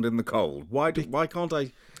around in the cold. Why can't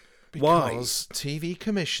I? Because TV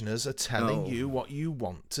commissioners are telling you what you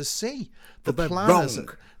want to see. But they're wrong.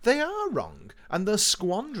 They are wrong, and they're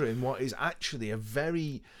squandering what is actually a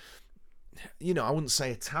very, I wouldn't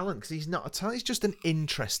say a talent, because he's not a talent. He's just an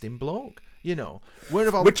interesting bloke. You know, where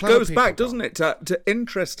have all Which the clever goes people back, gone? doesn't it, to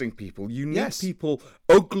interesting people. You need Yes. people,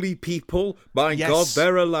 ugly people. By Yes. God,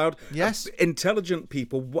 they're allowed. Yes. Intelligent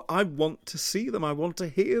people. I want to see them. I want to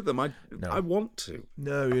hear them. I want to.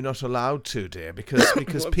 No, you're not allowed to, dear, because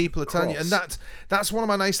Well, people are telling you, cross. and that's one of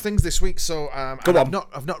my nice things this week. So Go on.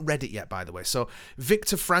 I've not read it yet, by the way. So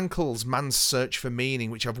Viktor Frankl's Man's Search for Meaning,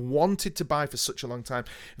 which I've wanted to buy for such a long time.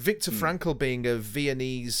 Viktor Frankl being a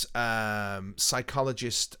Viennese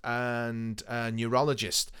psychologist and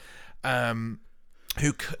neurologist.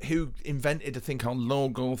 Who invented a thing called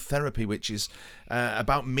logotherapy, which is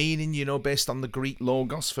about meaning, based on the Greek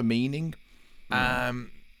logos for meaning.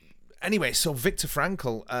 Anyway, so Viktor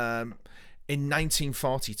Frankl in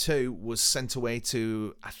 1942 was sent away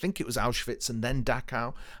to, I think it was Auschwitz and then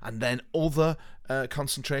Dachau and then other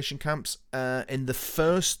concentration camps. In the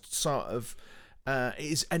first sort of, I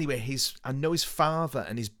know his father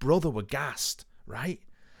and his brother were gassed, right?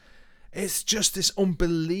 It's just this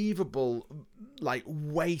unbelievable,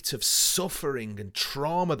 weight of suffering and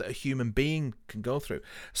trauma that a human being can go through.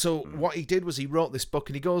 So what he did was he wrote this book,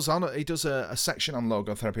 and he goes on, he does a section on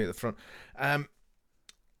logotherapy at the front, and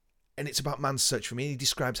it's about man's search for meaning. He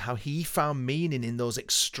describes how he found meaning in those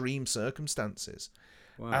extreme circumstances.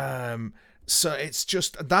 Wow. So it's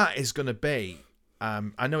just, that is going to be,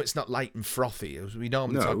 I know it's not light and frothy, as we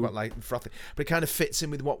normally talk about light and frothy, but it kind of fits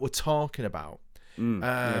in with what we're talking about.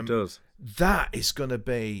 Yeah, it does. That is going to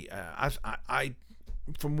be,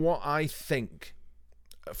 from what I've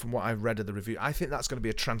read of the review, I think that's going to be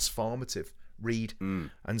a transformative read.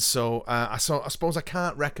 And so I suppose I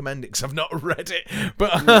can't recommend it because I've not read it,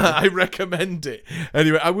 but I recommend it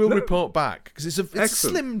anyway. I will report back because it's a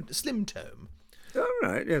slim term. All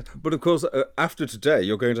right, yeah. But of course, after today,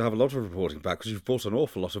 you're going to have a lot of reporting back because you've bought an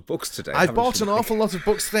awful lot of books today. I've bought an awful lot of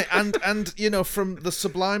books today, and from the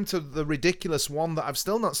sublime to the ridiculous, one that I've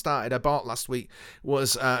still not started, I bought last week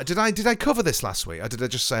was, did I cover this last week, or did I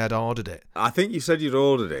just say I'd ordered it? I think you said you'd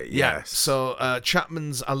ordered it, Yeah. yes. So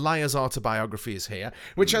Chapman's A Liar's Autobiography is here,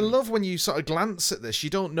 which I love. When you sort of glance at this, you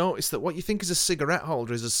don't notice that what you think is a cigarette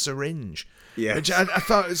holder is a syringe. Yes. Which I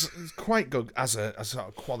thought was quite good as a sort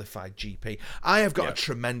of qualified GP. I have got a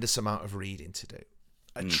tremendous amount of reading to do.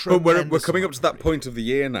 But we're coming up to that point of the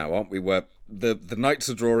year now, aren't we, where the nights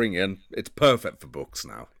are drawing in. It's perfect for books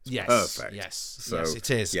now. It's perfect. Yes, So, yes,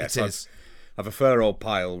 it is. Yes, it is. I have a fair old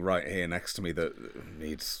pile right here next to me that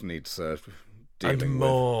needs dealing And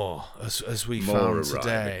more, as we More found arriving.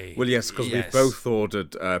 today. Well, yes, because we've both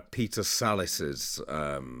ordered Peter Sallis's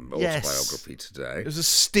autobiography today. It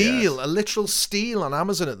was a literal steal on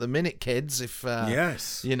Amazon at the minute, kids. If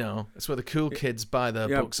yes, it's where the cool kids buy their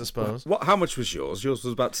books, I suppose. How much was yours? Yours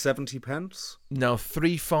was about 70 pence. No,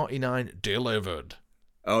 $3.49 delivered.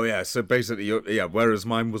 Oh yeah, so basically, whereas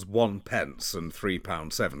mine was 1 pence and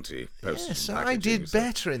 £3.70. Yes, I did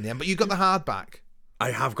better in the end, but you got the hardback. I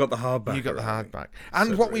have got the hardback. You got the hardback,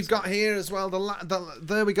 and what we've got here as well.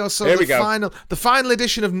 There we go. So Here we go. The final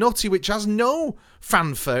edition of Nutty, which has no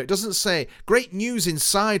fanfare. It doesn't say great news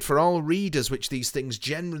inside for all readers, which these things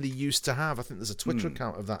generally used to have. I think there's a Twitter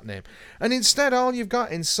account of that name, and instead, all you've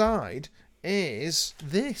got inside is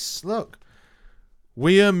this. Look.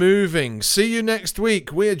 We are moving. See you next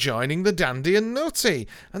week. We're joining the Dandy and Nutty,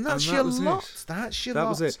 and that's your lot. That's your lot. That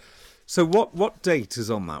was it. So what date is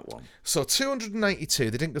on that one? So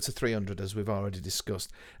 292. They didn't go to 300, as we've already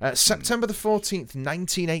discussed. September the 14th,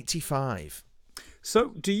 1985. So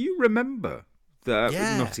do you remember the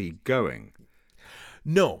Nutty going?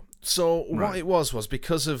 No. So what it was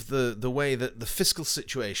because of the way that the fiscal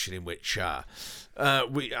situation in which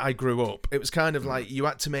I grew up, it was kind of like you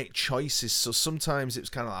had to make choices. So sometimes it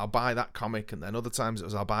was kind of like, I'll buy that comic, and then other times it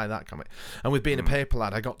was I'll buy that comic. And with being a paper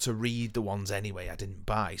lad, I got to read the ones anyway I didn't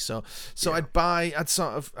buy. So I'd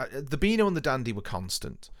sort of the Beano and the Dandy were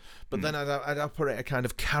constant, but then I'd operate a kind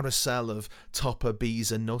of carousel of Topper,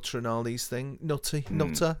 Beezer, Nutter, and all these things.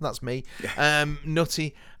 Nutter, that's me.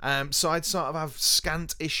 Nutty. So I'd sort of have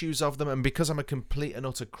scant issues of them, and because I'm a complete and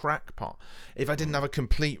utter crackpot, if I didn't have a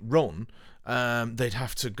complete run, they'd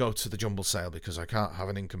have to go to the jumble sale because I can't have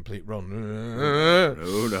an incomplete run.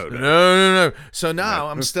 No. So now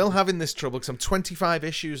I'm still having this trouble because I'm 25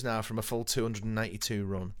 issues now from a full 292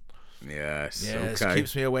 run. Yes, okay. It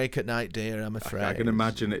keeps me awake at night, dear, I'm afraid. I can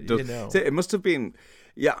imagine it does. You know. It must have been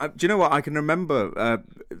Yeah, do you know what? I can remember,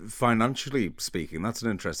 financially speaking, that's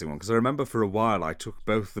an interesting one, because I remember for a while I took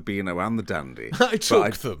both the Beano and the Dandy. I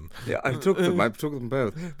took them. Yeah, I took them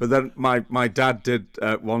both. But then my dad did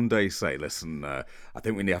one day say, listen, I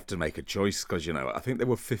think we have to make a choice, because, I think they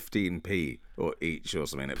were 15p or each or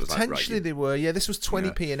something. It was Potentially like, they were, yeah, this was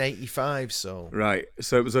 20p and 85, so... Right,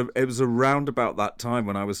 so it was around about that time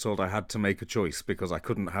when I was told I had to make a choice, because I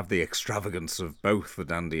couldn't have the extravagance of both the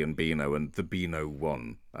Dandy and Beano, and the Beano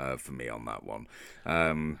won for me on that one.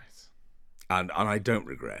 And I don't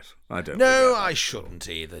regret. No, I shouldn't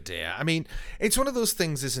either, dear. I mean, it's one of those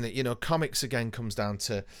things, isn't it? Comics, again, comes down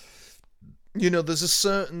to... there's a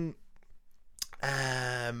certain...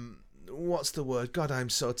 what's the word? God, I'm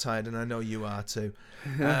so tired, and I know you are too.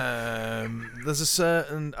 There's a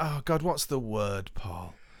certain... Oh, God, what's the word,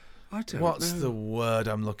 Paul? I don't What's know. the word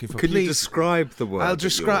I'm looking for? Can Please you describe the word? I'll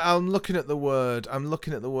describe. I'm looking at the word. I'm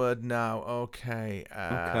looking at the word now. Okay.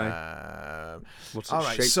 What's it all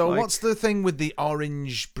right. shaped So, like? what's the thing with the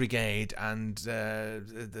Orange Brigade and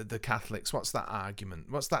the Catholics? What's that argument?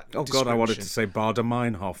 What's that? Oh God, I wanted to say Baader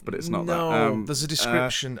Meinhof, but it's not that. No, there's a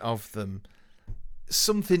description of them.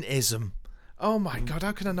 Something ism. Oh my God,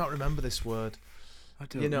 how can I not remember this word? I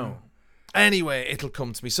don't know. Anyway, it'll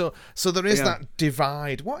come to me. So there is that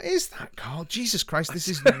divide. What is that called? Jesus Christ, this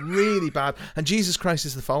is really bad. And Jesus Christ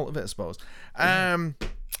is the fault of it, I suppose.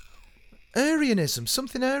 Arianism.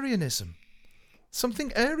 Something Arianism.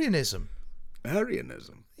 Arianism?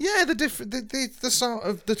 Yeah, the sort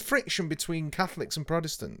of the friction between Catholics and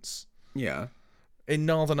Protestants. Yeah. In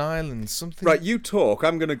Northern Ireland. Something. Right, you talk.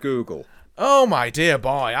 I'm going to Google. Oh my dear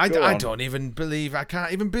boy, I on. don't even believe I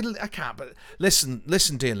can't. But listen,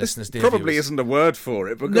 dear listeners, dear Probably viewers. isn't a word for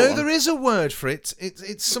it, but No, there is a word for it.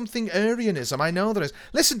 It's something Arianism. I know there is.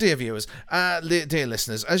 Listen, dear viewers, dear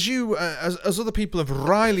listeners, as you as other people have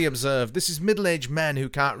wryly observed, this is middle-aged men who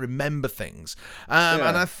can't remember things,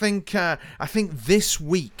 and I think this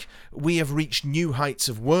week we have reached new heights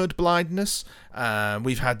of word blindness.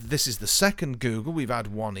 This is the second Google. We've had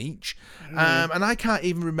one each, and I can't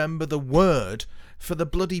even remember the word for the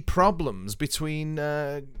bloody problems between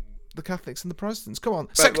the Catholics and the Protestants. Come on,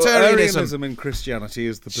 sectarianism. Arianism in Christianity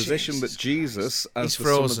is the position that Jesus, as He's the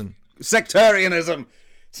frozen. Sectarianism.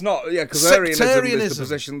 It's not, because Arianism is the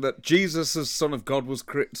position that Jesus, as Son of God,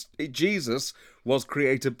 Jesus was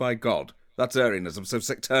created by God. That's Arianism, so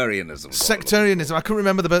sectarianism. Sectarianism, I couldn't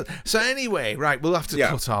remember the... So anyway, right, we'll have to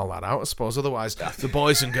cut all that out, I suppose, otherwise the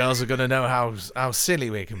boys and girls are going to know how silly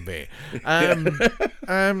we can be.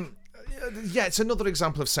 It's another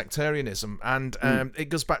example of sectarianism, and it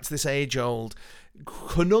goes back to this age-old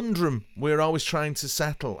conundrum we're always trying to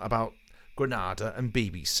settle about Granada and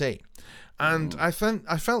BBC. And I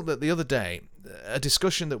felt that the other day, a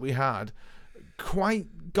discussion that we had quite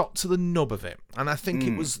got to the nub of it, and I think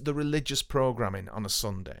it was the religious programming on a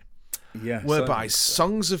Sunday, whereby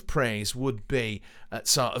songs of praise would be at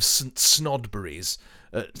sort of St Snodbury's,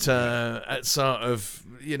 at sort of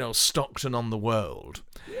Stockton on the Wold.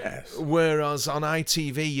 Yes. Whereas on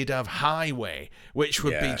ITV you'd have Highway, which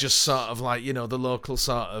would be just sort of like the local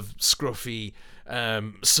sort of scruffy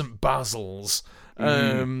St Basil's.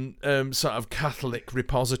 Sort of Catholic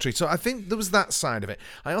repository. So I think there was that side of it.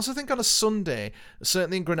 I also think on a Sunday,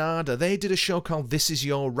 certainly in Granada, they did a show called This Is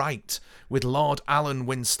Your Right with Lord Alan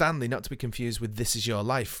Winstanley, not to be confused with This Is Your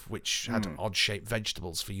Life, which had odd-shaped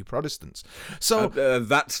vegetables for you Protestants. So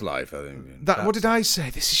that's life, I think. What did I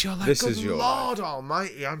say? This is your life. This Good is your Lord life.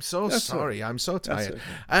 Almighty, I'm so sorry. I'm so tired.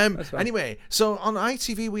 Okay. Anyway, so on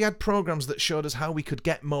ITV we had programmes that showed us how we could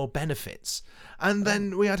get more benefits. And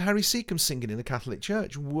then we had Harry Seacombe singing in the Catholic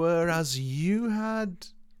Church, whereas you had...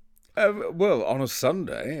 well, on a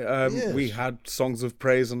Sunday, we had Songs of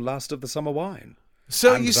Praise and Last of the Summer Wine.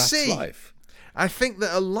 So and you that's see, life. I think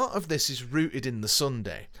that a lot of this is rooted in the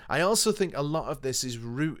Sunday. I also think a lot of this is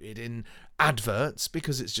rooted in adverts,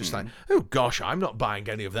 because it's just like, oh gosh, I'm not buying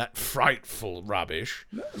any of that frightful rubbish.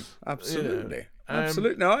 No, absolutely.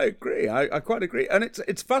 Absolutely. No, I agree. I quite agree. And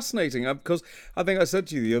it's fascinating because I think I said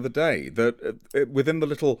to you the other day that within the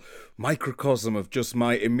little microcosm of just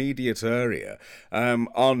my immediate area,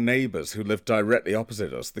 our neighbours who lived directly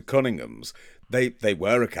opposite us, the Cunninghams, they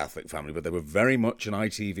were a Catholic family, but they were very much an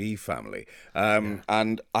ITV family.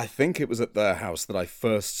 And I think it was at their house that I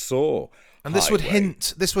first saw And this would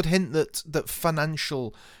hint that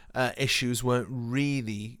financial issues weren't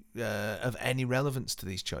really of any relevance to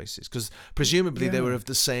these choices, because presumably they were of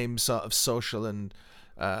the same sort of social and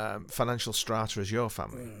financial strata as your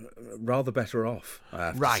family? Rather better off, I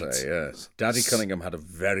have to say, yes. Daddy Cunningham had a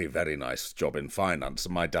very, very nice job in finance,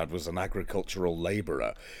 and my dad was an agricultural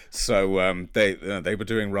labourer. So they were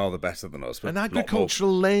doing rather better than us. But An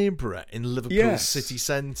agricultural labourer in Liverpool city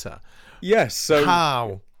centre? Yes. So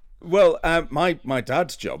how? Well, my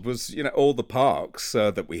dad's job was, all the parks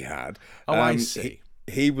that we had. I see.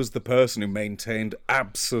 He was the person who maintained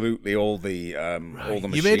absolutely all the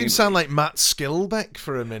machinery. You made him sound like Matt Skilbeck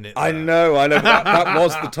for a minute there. I know. That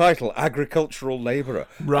was the title, agricultural labourer.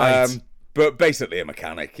 Right. But basically a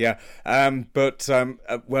mechanic, yeah. Whereas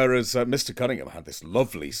Mr. Cunningham had this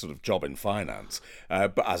lovely sort of job in finance.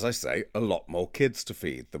 But as I say, a lot more kids to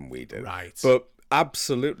feed than we did. Right. But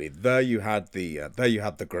absolutely, there you had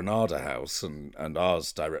the Granada House, and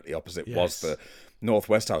ours directly opposite was the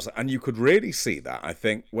Northwest House, and you could really see that, I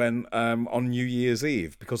think, when on New Year's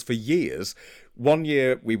Eve, because for years, one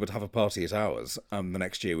year we would have a party at ours, and the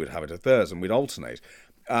next year we'd have it at theirs, and we'd alternate,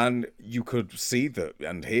 and you could see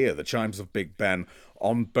and hear the chimes of Big Ben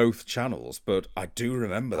on both channels. But I do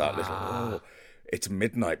remember that little, it's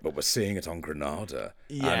midnight, but we're seeing it on Granada.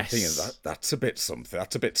 Yes. And thinking that's a bit something.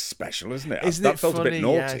 That's a bit special, isn't it? Isn't that it felt funny? a bit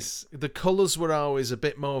naughty. Yes. The colours were always a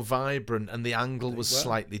bit more vibrant, and the angle was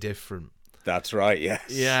slightly different. That's right, yes.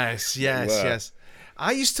 Yes.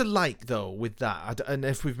 I used to like, though, with that, and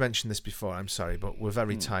if we've mentioned this before, I'm sorry, but we're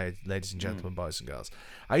very tired, ladies and gentlemen, boys and girls.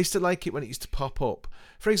 I used to like it when it used to pop up.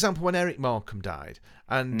 For example, when Eric Morecambe died,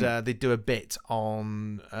 and they'd do a bit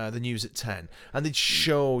on the news at 10, and they'd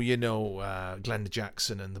show, Glenda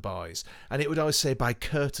Jackson and the boys, and it would always say, by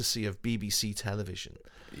courtesy of BBC Television.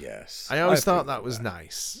 Yes. I always thought that was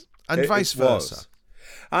nice. And vice versa.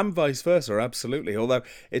 And vice versa, absolutely. Although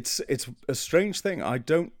it's a strange thing. I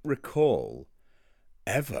don't recall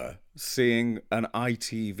ever seeing an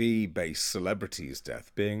ITV-based celebrity's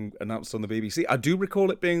death being announced on the BBC. I do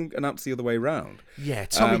recall it being announced the other way round. Yeah,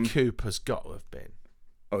 Tommy Cooper's got to have been.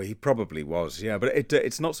 Oh, he probably was, yeah. But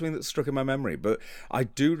it's not something that struck in my memory. But I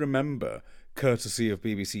do remember, courtesy of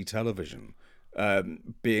BBC Television,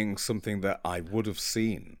 being something that I would have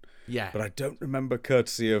seen. Yeah. But I don't remember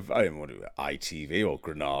courtesy of ITV or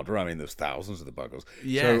Granada. I mean, there's thousands of the buggers.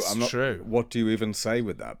 Yes, so I'm not, true. What do you even say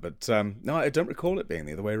with that? But no, I don't recall it being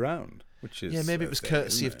the other way around. Which is maybe it was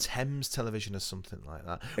courtesy of Thames Television or something like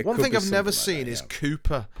that. It One could thing be I've never something like seen that, is yeah.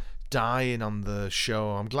 Cooper dying on the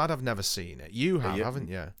show. I'm glad I've never seen it. You have, haven't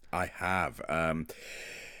you? I have. I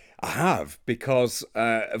have, because,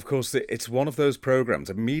 of course, it's one of those programmes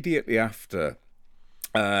immediately after.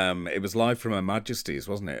 It was Live from Her Majesty's,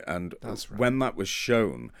 wasn't it? And That's right. when that was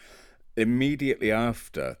shown, immediately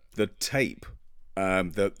after, the tape,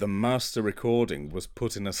 the master recording was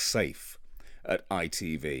put in a safe at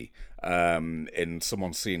ITV in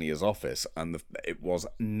someone senior's office, and it was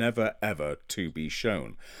never, ever to be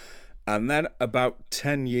shown. And then about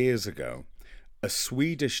 10 years ago, a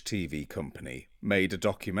Swedish TV company made a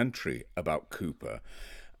documentary about Cooper,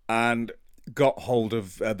 and got hold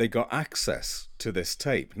of, they got access to this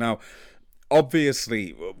tape. Now,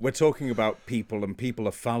 obviously, we're talking about people, and people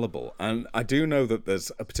are fallible. And I do know that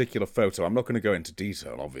there's a particular photo. I'm not going to go into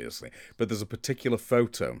detail, obviously, but there's a particular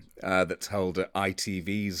photo that's held at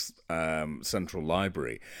ITV's Central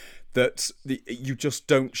Library that you just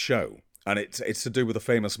don't show. And it's to do with a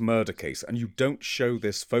famous murder case, and you don't show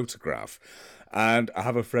this photograph. And I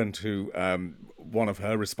have a friend who, one of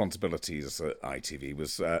her responsibilities at ITV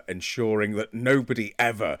was ensuring that nobody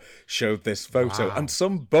ever showed this photo. Wow. And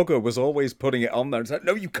some bugger was always putting it on there and said,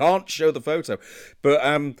 no, you can't show the photo. But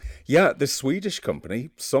this Swedish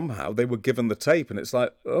company, somehow they were given the tape, and it's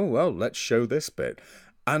like, oh, well, let's show this bit.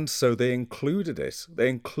 And so they included it. They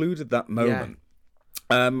included that moment.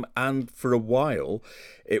 And for a while,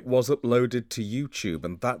 it was uploaded to YouTube,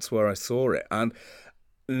 and that's where I saw it. And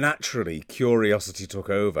naturally, curiosity took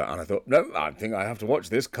over, and I thought, no, I think I have to watch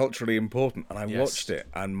this, culturally important. And I watched it,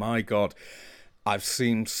 and my God, I've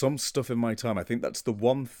seen some stuff in my time. I think that's the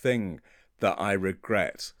one thing that I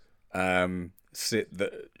regret. The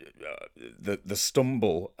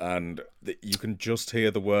stumble, and you can just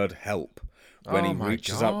hear the word help when he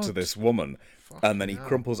reaches out to this woman, and then he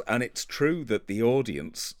crumples. And it's true that the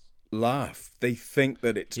audience laugh. They think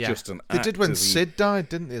that it's just an act. They did when Sid died,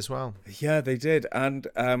 didn't they, as well? Yeah, they did. And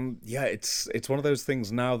it's one of those things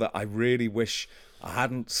now that I really wish I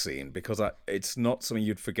hadn't seen, because it's not something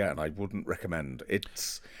you'd forget, and I wouldn't recommend.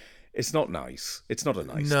 It's not nice. It's not a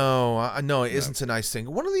nice thing. No, it isn't a nice thing.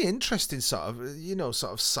 One of the interesting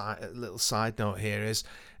little side note here is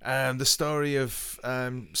the story of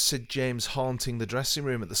Sid James haunting the dressing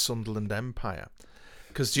room at the Sunderland Empire.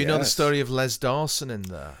 Because do you know the story of Les Dawson in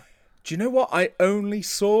there? Do you know what? I only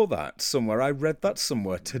saw that somewhere. I read that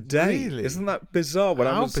somewhere today. Really? Isn't that bizarre? When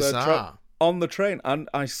I How was bizarre. on the train, and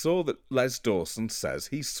I saw that Les Dawson says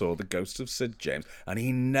he saw the ghost of Sid James, and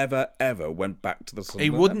he never ever went back to the Sunderland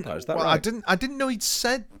He wouldn't. Empire. Is that Well, right? I didn't know he'd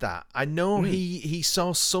said that. I know he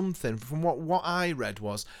saw something. From what I read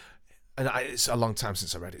was, and it's a long time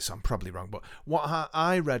since I read it, so I'm probably wrong. But what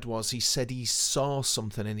I read was he said he saw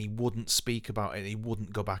something and he wouldn't speak about it. And he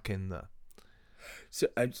wouldn't go back in there. So,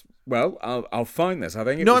 well, I'll find this. I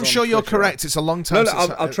think. No, I'm sure you're correct. It's a long time. No,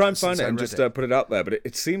 since I'll try and find since it I and read just put it out there. But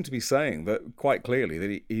it seemed to be saying that quite clearly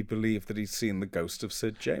that he believed that he'd seen the ghost of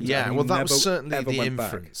Sid James. Yeah, and he well, that never, was certainly ever the went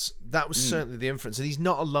back. inference. That was certainly the inference, and he's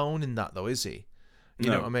not alone in that, though, is he? You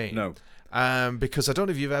No, know what I mean? no. Because I don't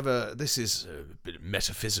know if you've ever. This is a bit of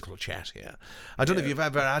metaphysical chat here. I don't know if you've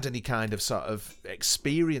ever had any kind of sort of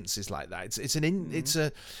experiences like that. It's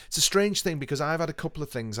a strange thing, because I've had a couple of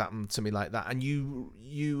things happen to me like that, and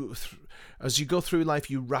as you go through life,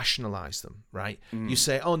 you rationalize them, right? You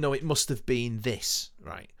say, "Oh no, it must have been this,"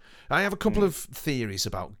 right? I have a couple of theories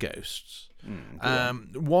about ghosts.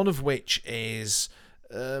 One of which is,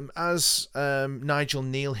 as Nigel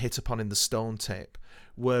Neal hit upon in the Stone Tape,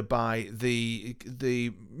 whereby the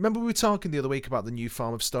remember we were talking the other week about the new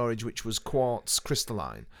form of storage, which was quartz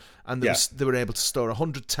crystalline, and they were able to store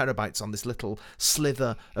 100 terabytes on this little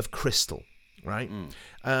slither of crystal, right?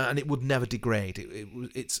 And it would never degrade.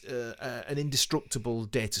 It's an indestructible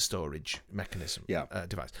data storage mechanism,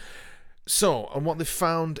 device. So, and what they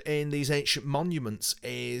found in these ancient monuments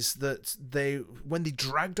is that when they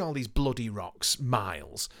dragged all these bloody rocks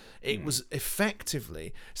miles, it was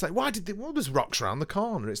effectively, it's like, what was rocks around the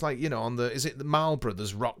corner? It's like, is it the Marlborough,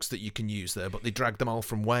 there's rocks that you can use there, but they dragged them all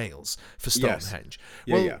from Wales for Stonehenge.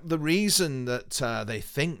 Yes. The reason that they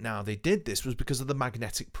think now they did this was because of the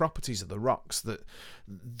magnetic properties of the rocks, that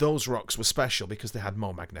those rocks were special because they had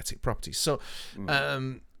more magnetic properties. So,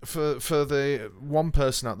 for the one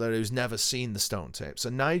person out there who's never seen the Stone Tapes, so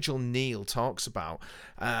Nigel Neal talks about,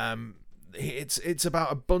 it's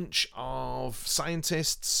about a bunch of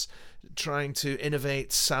scientists trying to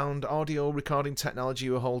innovate sound audio recording technology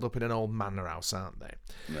who are holed up in an old manor house, aren't they?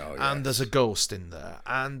 Oh, yes. And there's a ghost in there.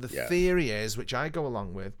 And the theory is, which I go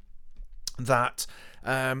along with, that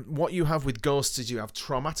what you have with ghosts is you have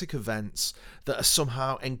traumatic events that are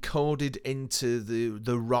somehow encoded into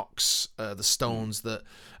the rocks, the stones that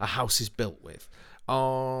a house is built with.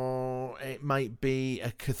 Or it might be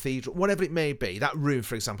a cathedral, whatever it may be. That room,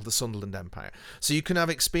 for example, the Sunderland Empire. So you can have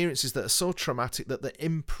experiences that are so traumatic that they're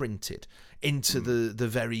imprinted into the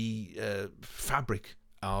very fabric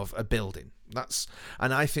of a building.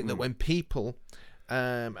 And I think that when people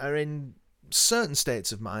are in certain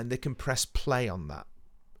states of mind, they can press play on that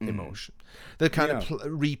emotion. They're kind of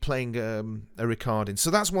replaying a recording. So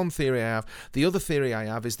that's one theory I have. The other theory I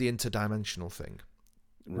have is the interdimensional thing.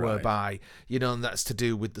 Right. Whereby, and that's to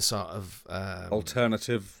do with the sort of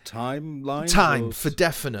alternative timeline. Time for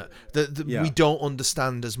definite. We don't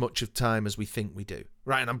understand as much of time as we think we do.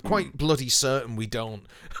 Right, and I'm quite bloody certain we don't,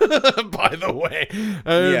 by the way.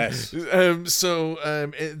 Yes.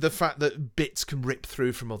 The fact that bits can rip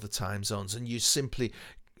through from other time zones, and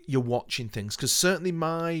you're watching things, because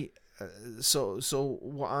certainly so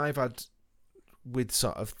what I've had with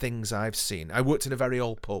sort of things I've seen, I worked in a very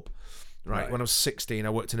old pub. Right, when I was 16,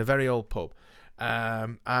 I worked in a very old pub,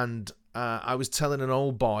 and I was telling an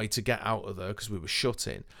old boy to get out of there because we were shut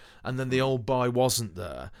in, and then the old boy wasn't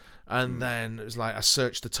there, and then it was like I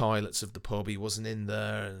searched the toilets of the pub, he wasn't in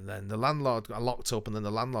there, and then the landlord got locked up, and then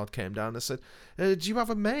the landlord came down and said, do you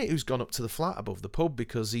have a mate who's gone up to the flat above the pub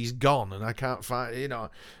because he's gone and I can't find,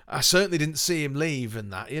 I certainly didn't see him leave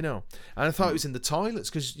and that, and I thought he was in the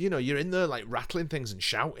toilets because, you're in there like rattling things and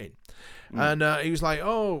shouting. And he was like,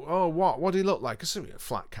 oh, what do he look like? I said,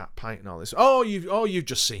 flat cat pint and all this. You've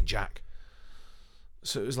just seen Jack.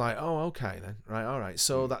 So it was like, oh, okay then, right, all right.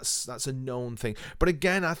 So that's a known thing. But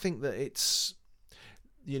again, I think that it's,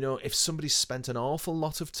 if somebody's spent an awful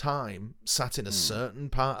lot of time sat in a certain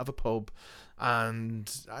part of a pub, and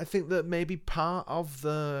I think that maybe part of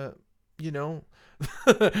the,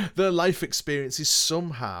 their life experience is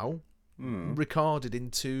somehow encoded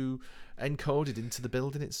into the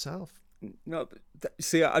building itself. No,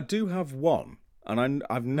 see, I do have one, and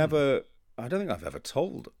I don't think I've ever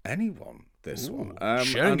told anyone this one.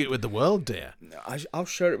 Sharing it with the world, dear. I'll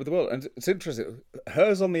share it with the world, and it's interesting.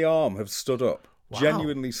 Hairs on the arm have stood up,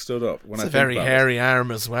 genuinely stood up. When it's a very hairy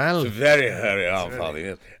arm as well. It's a very hairy arm, Father.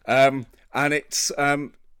 Yes. And it's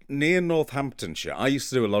near Northamptonshire. I used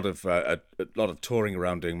to do a lot of touring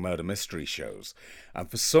around doing murder mystery shows,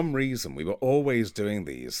 and for some reason we were always doing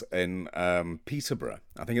these in Peterborough.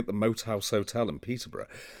 I think at the Moat House Hotel in Peterborough.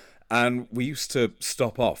 And we used to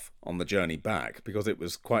stop off on the journey back because it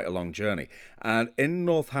was quite a long journey. And in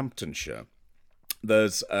Northamptonshire,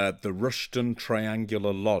 there's the Rushton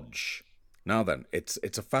Triangular Lodge. Now then, it's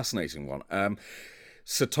a fascinating one.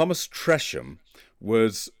 Sir Thomas Tresham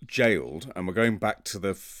was jailed, and we're going back to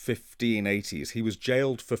the 1580s. He was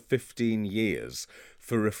jailed for 15 years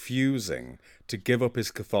for refusing to give up his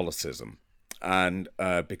Catholicism and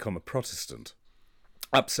become a Protestant.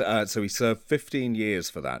 So he served 15 years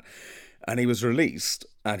for that, and he was released,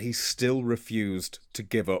 and he still refused to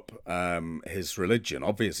give up his religion.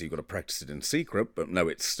 Obviously, you've got to practice it in secret, but no,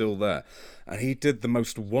 it's still there. And he did the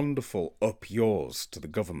most wonderful up yours to the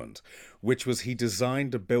government, which was he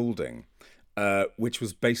designed a building which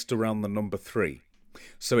was based around the number 3.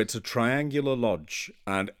 So it's a triangular lodge,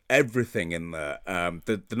 and everything in there,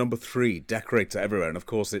 the number 3 decorates everywhere, and of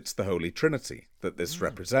course it's the Holy Trinity that this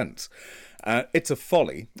represents. It's a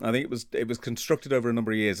folly. I think it was constructed over a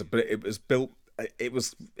number of years, but it was built.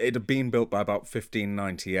 It had been built by about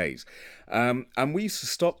 1598, and we used to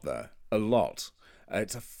stop there a lot.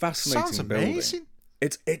 It's a fascinating building. Amazing.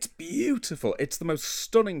 It's beautiful. It's the most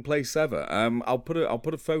stunning place ever. I'll put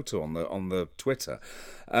a photo on the Twitter.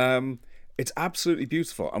 It's absolutely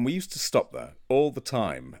beautiful, and we used to stop there all the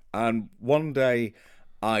time. And one day,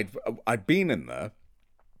 I'd been in there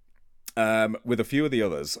with a few of the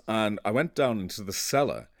others, and I went down into the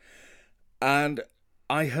cellar, and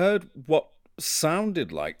I heard what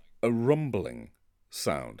sounded like a rumbling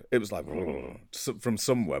sound. It was like from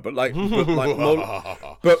somewhere, but more,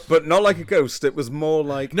 but not like a ghost. It was more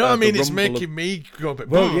like no. I mean, it's making me go a bit.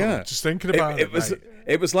 Well, yeah, just thinking about it.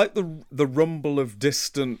 It was like the rumble of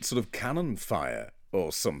distant sort of cannon fire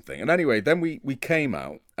or something. And anyway, then we came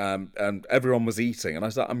out, and everyone was eating, and I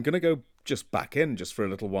said, I'm going to go just back in just for a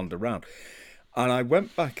little wander round. And I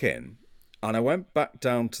went back in, and I went back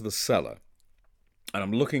down to the cellar, and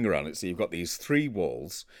I'm looking around it. So you've got these 3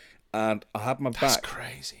 walls, and I had my back. That's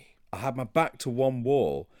crazy. I had my back to one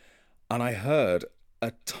wall, and I heard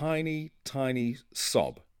a tiny, tiny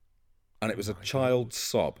sob, and it was a child's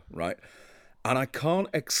sob, right? And I can't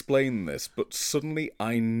explain this, but suddenly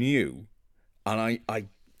I knew, and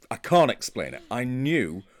I can't explain it. I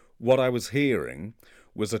knew what I was hearing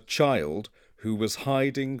was a child who was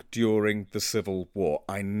hiding during the Civil War.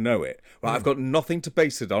 I know it. Right? I've got nothing to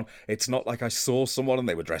base it on. It's not like I saw someone and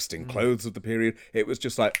they were dressed in clothes of the period. It was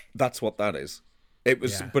just like, that's what that is. It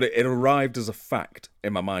was, but it arrived as a fact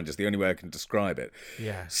in my mind. Is the only way I can describe it.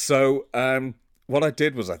 Yeah. So what I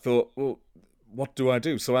did was I thought, well, what do I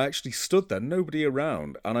do? So I actually stood there, nobody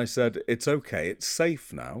around, and I said, it's okay, it's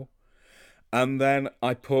safe now. And then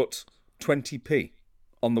I put 20p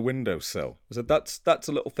on the windowsill. I said, that's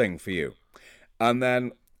a little thing for you. And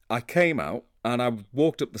then I came out, and I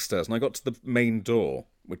walked up the stairs, and I got to the main door,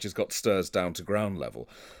 which has got stairs down to ground level.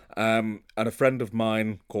 And a friend of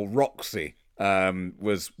mine called Roxy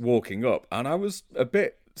was walking up, and I was a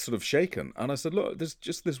bit sort of shaken. And I said, look, there's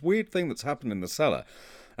just this weird thing that's happened in the cellar.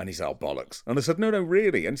 And he said, oh, bollocks. And I said, no,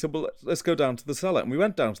 really. And he said, well, let's go down to the cellar. And we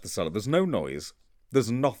went down to the cellar. There's no noise. There's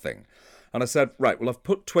nothing. And I said, right, well, I've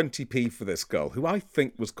put 20p for this girl, who I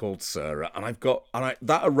think was called Sarah. And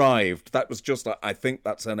that arrived. That was just, I think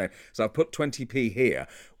that's her name. So I put 20p here,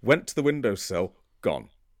 went to the windowsill, gone.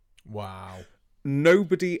 Wow.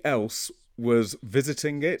 Nobody else was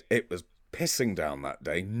visiting it. It was pissing down that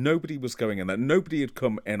day. Nobody was going in there. Nobody had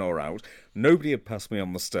come in or out. Nobody had passed me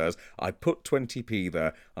on the stairs. I put 20p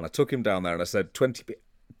there, and I took him down there, and I said, 20p,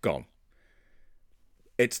 gone.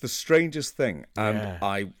 It's the strangest thing, and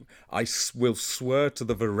I will swear to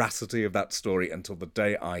the veracity of that story until the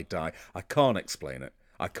day I die. I can't explain it.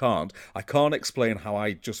 I can't explain how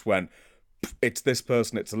I just went, it's this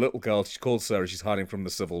person, it's a little girl, she's called Sarah, she's hiding from the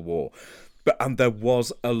Civil War. And there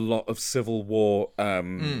was a lot of Civil War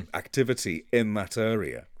activity in that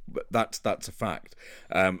area. But that's a fact.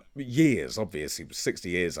 Years, obviously, 60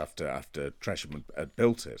 years after Tresham had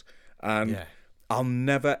built it. And I'll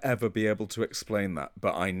never, ever be able to explain that,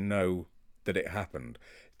 but I know that it happened.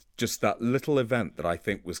 Just that little event that I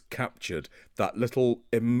think was captured, that little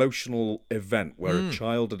emotional event where a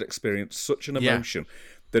child had experienced such an emotion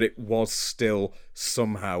that it was still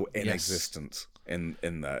somehow in existence in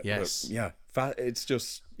there. Yes. But, it's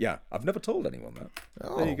just, I've never told anyone that.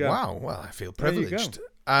 Oh, there you go. Wow. Well, I feel privileged.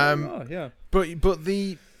 But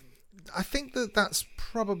I think that's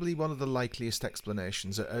probably one of the likeliest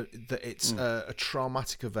explanations, that it's a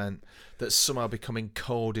traumatic event that's somehow becoming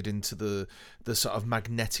coded into the sort of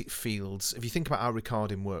magnetic fields. If you think about how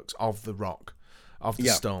recording works of the rock, of the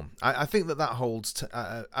stone, I think that holds.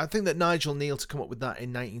 I think that Nigel Neal, to come up with that in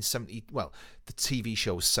 1970, well, the TV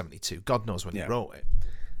show was 72. God knows when he wrote it.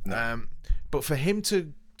 No. But for him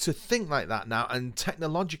to to think like that now, and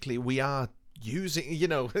technologically we are using,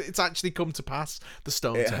 it's actually come to pass, the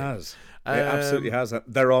stone tape. It has. It absolutely has.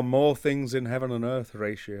 There are more things in heaven and earth,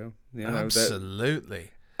 Horatio.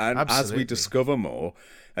 Absolutely. And as we discover more,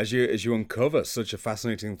 as you uncover such a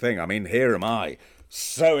fascinating thing, I mean, here am I,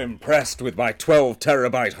 so impressed with my 12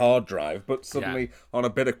 terabyte hard drive, but suddenly on a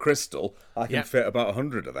bit of crystal, I can fit about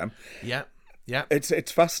 100 of them. Yeah, yeah.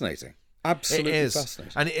 It's fascinating. Absolutely it is.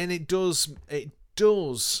 Fascinating. And it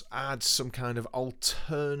does add some kind of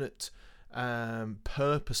alternate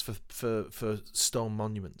purpose for stone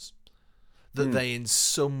monuments. That they in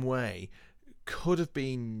some way could have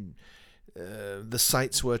been the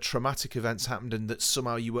sites where traumatic events happened, and that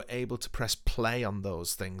somehow you were able to press play on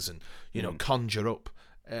those things and conjure up,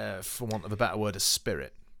 for want of a better word, a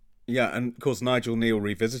spirit. Yeah, and of course Nigel Neal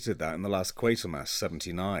revisited that in the last Quatermass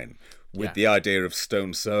 79 with the idea of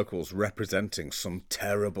stone circles representing some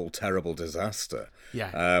terrible, terrible disaster,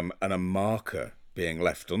 and a marker being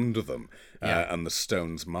left under them, and the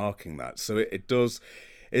stones marking that. So it does.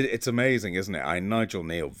 It's amazing, isn't it? Nigel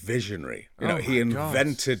Neal, visionary. He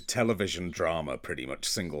invented television drama pretty much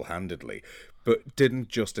single-handedly, but didn't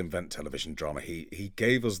just invent television drama. He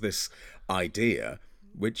gave us this idea,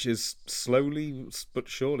 which is slowly but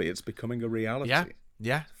surely it's becoming a reality.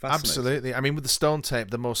 Yeah, absolutely. I mean, with the stone tape,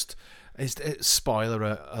 the most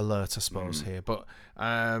spoiler alert, I suppose here, but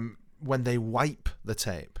when they wipe the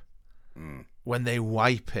tape. When they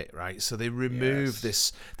wipe it, right? So they remove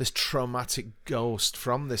this traumatic ghost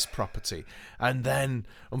from this property, and then,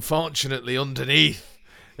 unfortunately, underneath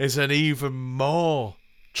is an even more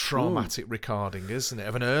traumatic recording, isn't it,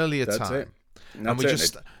 of an earlier time? And you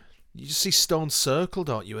just see stone circle,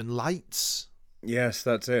 don't you, and lights. Yes,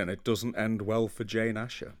 that's it, and it doesn't end well for Jane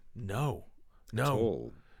Asher. No. At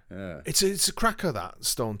all. Yeah. It's a cracker, that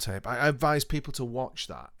stone tape. I advise people to watch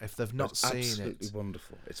that if they've not seen it. Absolutely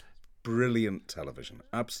wonderful. It's brilliant television,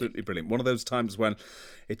 absolutely brilliant. One of those times when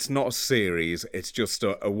it's not a series, it's just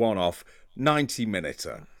a one-off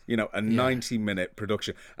 90-minuter, 90-minute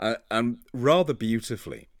production, and rather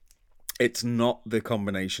beautifully. It's not the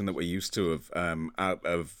combination that we're used to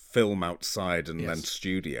of film outside and then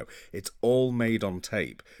studio. It's all made on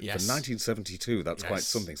tape. For 1972, that's quite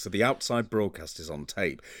something. So the outside broadcast is on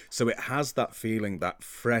tape. So it has that feeling, that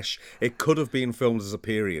fresh. It could have been filmed as a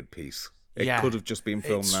period piece. It could have just been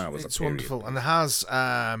filmed now as a period. It's wonderful. And it has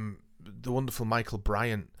the wonderful Michael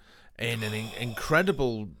Bryant in an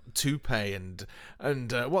incredible toupee and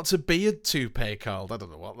what's a beard toupee called? I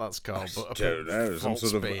don't know what that's called. I don't know. Some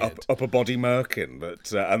sort of upper body merkin,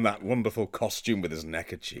 but and that wonderful costume with his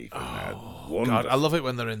neckerchief. God, I love it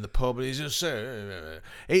when they're in the pub and he's just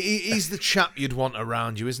he's the chap you'd want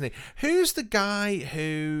around you, isn't he? Who's the guy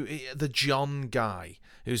the John guy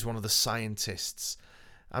who's one of the scientists?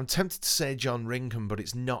 I'm tempted to say John Ringham, but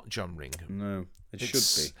it's not John Ringham. No, it should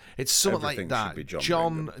be. It's something Everything like that. Should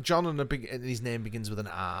be John and his name begins with an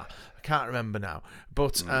R. I can't remember now.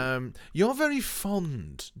 But you're very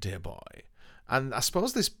fond, dear boy, and I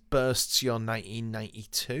suppose this bursts your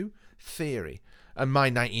 1992 theory and my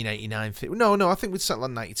 1989 theory. No, I think we'd settle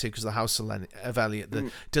on 92 because of the House of Elliot, the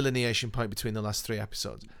delineation point between the last 3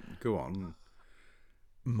 episodes. Go on.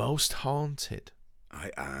 Most haunted.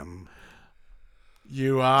 I am.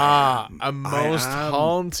 You are a most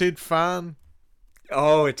haunted fan.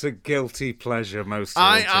 Oh, it's a guilty pleasure, most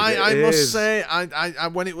haunted. I must say, I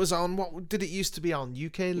when it was on, what did it used to be on?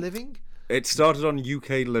 UK Living? It started on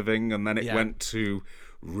UK Living, and then it went to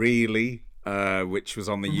Really, which was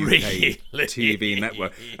on the UK TV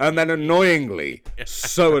network. And then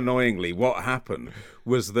so annoyingly, what happened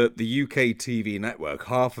was that the UK TV network,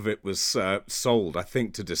 half of it was sold, I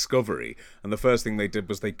think, to Discovery. And the first thing they did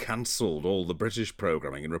was they cancelled all the British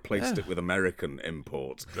programming and replaced it with American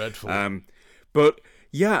imports. Dreadful. But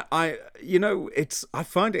yeah, I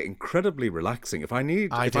find it incredibly relaxing. If I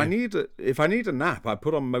need a nap, I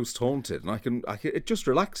put on Most Haunted, and it just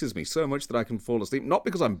relaxes me so much that I can fall asleep. Not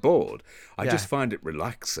because I'm bored, I just find it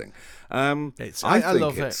relaxing. I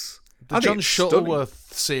love it. The John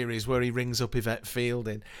Shuttleworth series where he rings up Yvette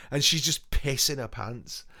Fielding and she's just pissing her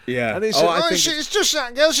pants. Yeah. And it's it's just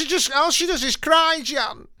that girl. All she does is cry,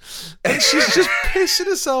 John. And she's just pissing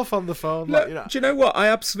herself on the phone. Look, do you know what?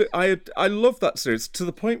 I love that series to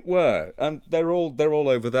the point where, and they're all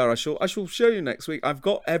over there. I shall show you next week. I've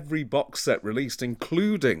got every box set released,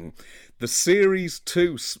 including the Series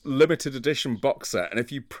 2 limited edition box set. And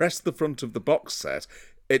if you press the front of the box set,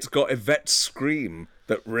 it's got Yvette's scream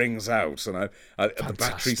that rings out, and the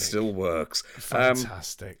battery still works.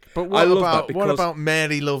 Fantastic. But I love that what because- about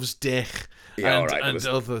Mary Loves Dick? Yeah, and all right, and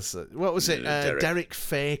others. What was it? Derek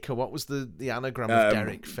Faker. What was the anagram of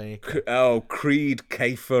Derek Faker? Creed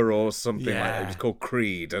Kafer or something like that. Yeah. It was called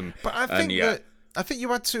Creed. But I think I think you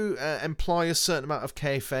had to employ a certain amount of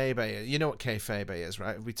kayfabe. You know what kayfabe is,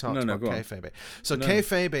 right? We talked about kayfabe. So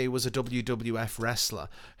kayfabe was a WWF wrestler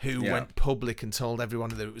who went public and told everyone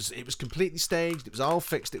that it was completely staged, it was all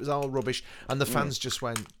fixed, it was all rubbish, and the fans just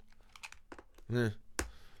went,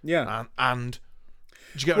 yeah. And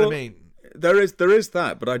do you get what I mean? There is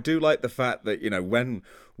that, but I do like the fact that, you know,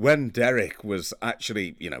 when Derek was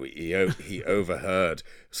actually, you know, he overheard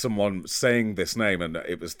someone saying this name, and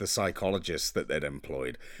it was the psychologist that they'd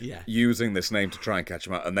employed, using this name to try and catch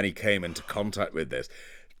him out, and then he came into contact with this.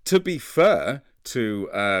 To be fair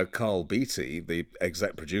to Carl Beatty, the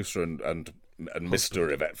exec producer and Mr.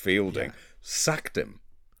 Yvette Fielding, sacked him,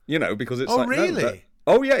 you know, because it's really?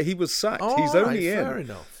 He was sacked. He's only in. Fair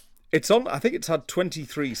enough. It's on. I think it's had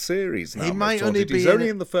 23 series now. He might only be. He's only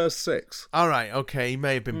in the first 6. All right, okay. He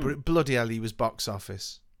may have been. Bloody hell, he was box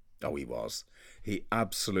office. Oh, he was. He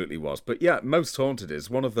absolutely was. But yeah, Most Haunted is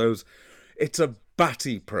one of those. It's a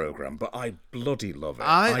batty program, but I bloody love it.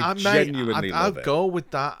 I genuinely love it. I'll go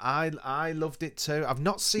with that. I loved it too. I've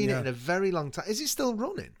not seen it in a very long time. Is it still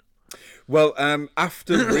running? Well,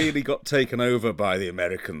 after it really got taken over by the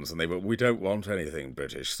Americans, and they were, we don't want anything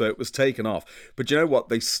British, so it was taken off. But you know what?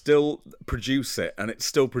 They still produce it, and it's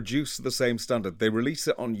still produced to the same standard. They release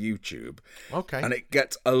it on YouTube, and it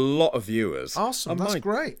gets a lot of viewers. Awesome, that's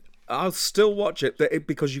great. I'll still watch it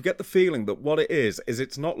because you get the feeling that what it is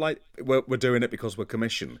it's not like we're doing it because we're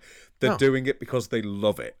commissioned. They're doing it because they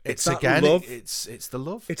love it. It's that again, love. it's the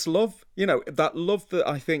love. It's love. You know, that love that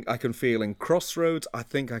I think I can feel in Crossroads. I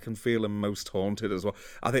think I can feel in Most Haunted as well.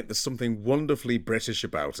 I think there's something wonderfully British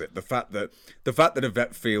about it. The fact that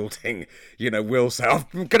Yvette Fielding, you know, will say,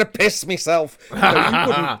 "I'm gonna piss myself." You know, you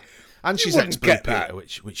wouldn't. And she's ex-Blue Peter,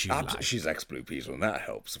 which you like. She's ex-Blue Peter, and that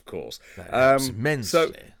helps, of course. That helps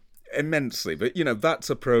immensely. Immensely, but you know, that's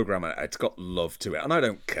a program. It's got love to it, and I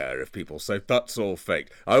don't care if people say that's all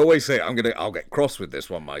fake. I always say I'll get cross with this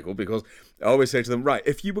one, Michael, because I always say to them, right,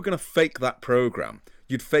 if you were going to fake that program,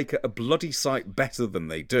 you'd fake it a bloody sight better than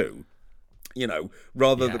they do. You know,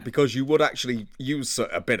 rather than because you would actually use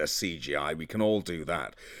a bit of CGI. We can all do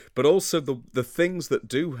that, but also the things that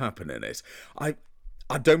do happen in it, I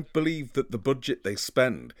don't believe that the budget they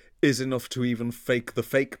spend is enough to even fake the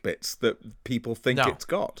fake bits that people think it's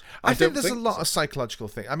got. I think there's a lot of psychological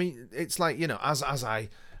thing. I mean, it's like, you know,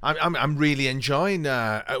 I'm really enjoying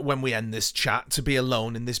when we end this chat to be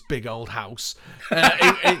alone in this big old house.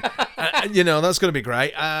 You know, that's going to be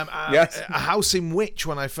great. Yes. A house in which,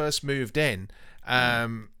 when I first moved in,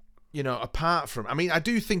 you know, apart from, I mean, I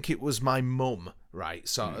do think it was my mum. Right,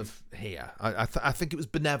 sort of here. I think it was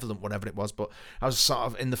benevolent, whatever it was, but I was sort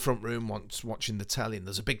of in the front room once watching the telly, and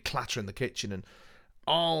there's a big clatter in the kitchen, and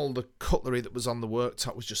all the cutlery that was on the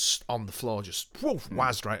worktop was just on the floor, just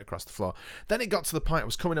whizzed right across the floor. Then it got to the point I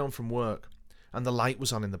was coming home from work, and the light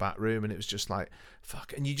was on in the back room, and it was just like,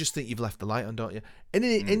 fuck, and you just think you've left the light on, don't you? And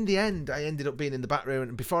in the end, I ended up being in the back room,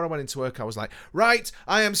 and before I went into work, I was like, right,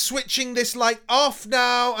 I am switching this light off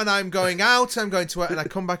now, and I'm going out, I'm going to work, and I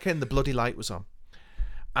come back in, the bloody light was on.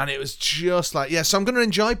 And it was just like, so I'm going to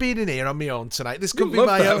enjoy being in here on my own tonight. This could be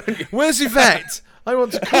my own. Where's Yvette? I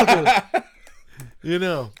want to cuddle. You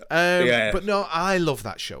know. But no, I love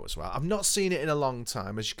that show as well. I've not seen it in a long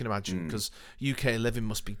time, as you can imagine, because UK Living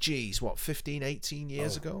must be, 15, 18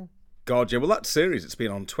 years ago? God, yeah. Well, that series, it's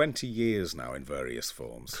been on 20 years now in various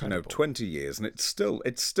forms. Incredible. You know, 20 years, and it's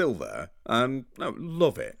still there. And no,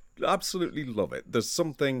 love it. Absolutely love it. There's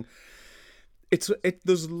something...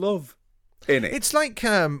 There's love in it. It's like,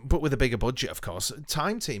 but with a bigger budget, of course,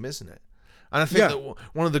 Time Team, isn't it? And I think that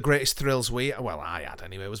one of the greatest thrills I had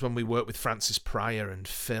anyway, was when we worked with Francis Pryor and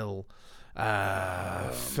Phil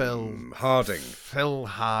Harding. Phil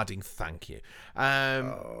Harding, thank you.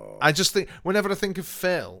 I just think, whenever I think of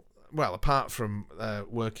Phil, well, apart from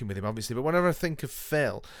working with him, obviously, but whenever I think of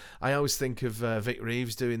Phil, I always think of Vic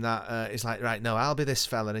Reeves doing that. It's like, right, no, I'll be this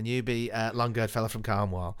fella and you be long-haired fella from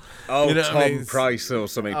Cornwall. Oh, you know Tom Price or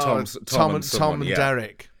something. Tom and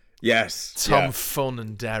Derek. Yes. Tom Fun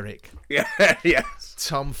and Derek. Yeah, yes.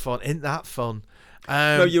 Tom Fun. Isn't that fun?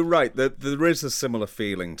 No, you're right. There is a similar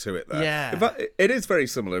feeling to it there. Yeah. In fact, it is very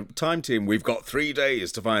similar. Time Team, we've got 3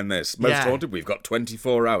 days to find this. Most Haunted, we've got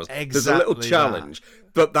 24 hours. Exactly. There's a little challenge.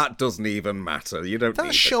 But that doesn't even matter. You don't. That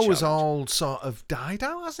need show the has challenge. all sort of died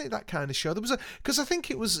out, hasn't it? That kind of show. There was because I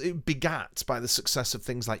think it begat by the success of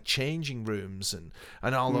things like Changing Rooms and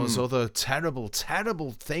all those other terrible,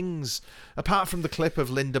 terrible things. Apart from the clip of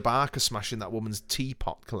Linda Barker smashing that woman's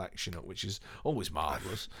teapot collection up, which is always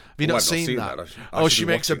marvelous. Have you Oh, not I've not seen seen that? that. I should She be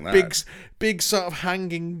makes a watching big, that. big sort of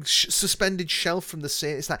hanging suspended shelf from the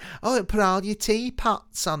ceiling. It's like, oh, put all your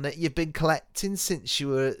teapots on it you've been collecting since you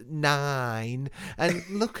were 9, and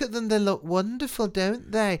look at them, they look wonderful,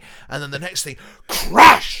 don't they? And then the next thing,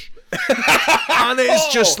 crash, and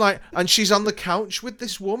it's just like, and she's on the couch with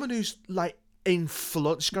this woman who's like in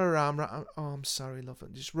flood. She's got her arm around. Oh, I'm sorry, love.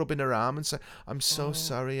 And just rubbing her arm and say, I'm so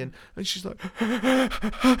sorry. And she's like, you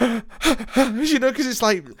know, because it's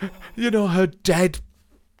like, you know, her dead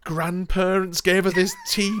grandparents gave her this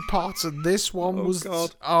teapot, and this one was,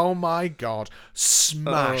 God. oh my God,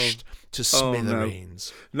 smashed to Oh, no.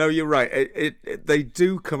 smithereens. No, you're right. They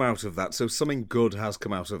do come out of that. So something good has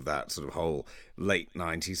come out of that sort of whole late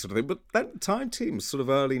 90s sort of thing. But then Time Team's sort of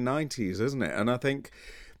early 90s, isn't it? And I think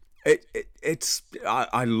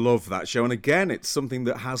I love that show. And again, it's something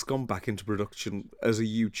that has gone back into production as a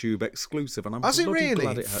YouTube exclusive. And I'm Has it bloody really?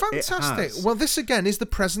 glad it Fantastic. has. Well, this again is the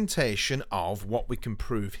presentation of what we can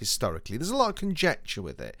prove historically. There's a lot of conjecture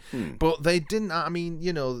with it, but they didn't. I mean,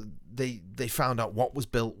 you know, they found out what was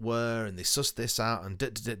built where, and they sussed this out, and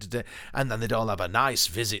and then they'd all have a nice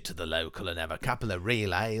visit to the local and have a couple of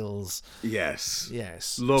real ales. Yes.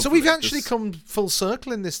 Yes. Lovely. So we've actually This- come full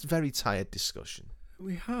circle in this very tired discussion.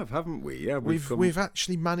 We have, haven't we? Yeah, We've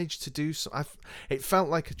actually managed to do so. It felt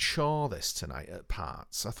like a chore this tonight at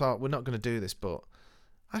parts. I thought we're not going to do this, but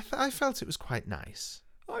I felt it was quite nice.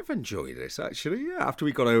 I've enjoyed it, actually. Yeah, after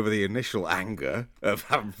we got over the initial anger of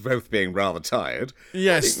both being rather tired.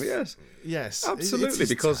 Yes. I think, yes. Yes, Absolutely, it is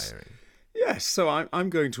because- tiring. Yes, so I'm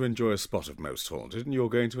going to enjoy a spot of Most Haunted, and you're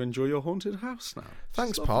going to enjoy your haunted house now.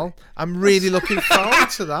 Thanks, Lovely. Paul. I'm really looking forward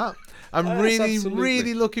to that. I'm Yes, really, absolutely.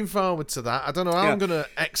 really looking forward to that. I don't know how Yeah. I'm going to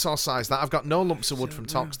exorcise that. I've got no lumps of wood from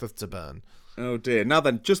Toxteth to burn. Oh dear. Now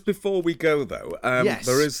then, just before we go though, Yes.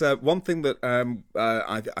 there is one thing that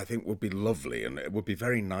I think would be lovely, and it would be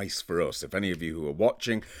very nice for us if any of you who are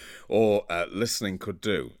watching or listening could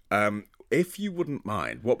do. If you wouldn't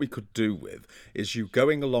mind, what we could do with is you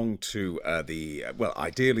going along to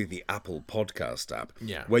ideally the Apple Podcast app,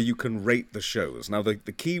 Yeah. where you can rate the shows. Now, the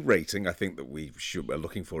key rating I think that we're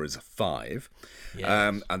looking for is a 5,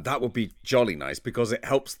 Yes. and that would be jolly nice because it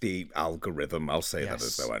helps the algorithm. I'll say that Yes.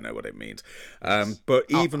 as though I know what it means. But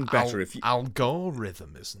even better if you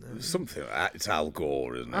algorithm, isn't it? something like that. It's Al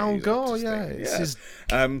Gore, isn't it? Al He's Gore, up to yeah. thing. It's his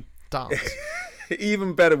dance.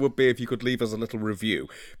 Even better would be if you could leave us a little review,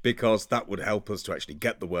 because that would help us to actually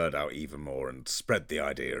get the word out even more and spread the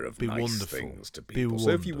idea of Be nice wonderful. things to Be people. So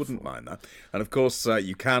if you wonderful. wouldn't mind that, and of course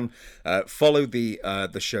you can follow the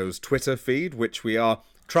show's Twitter feed, which we are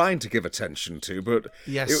trying to give attention to, but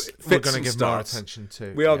Yes, it we're fits going to and give more starts. attention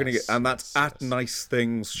to. We are going to Yes, get, and that's yes, at yes. Nice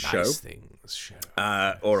Things Show. Nice Things Show.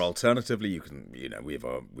 Or alternatively, you can,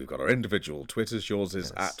 we've got our individual Twitters. Yours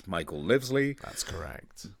is at Michael Livesley. That's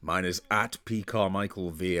correct. Mine is at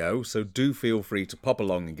PCarmichaelVO. So do feel free to pop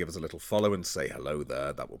along and give us a little follow and say hello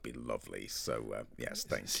there. That would be lovely. So yes,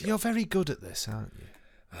 thanks. So you're very good at this, aren't you?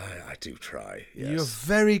 I do try. Yes. You're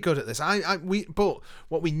very good at this. But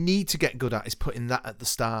what we need to get good at is putting that at the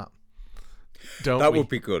start. Don't That we? would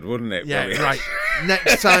be good, wouldn't it? Yeah, When we- right.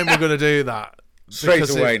 Next time we're going to do that. Straight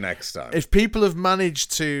Because away if- next time. If people have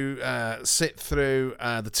managed to sit through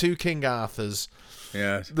the two King Arthurs,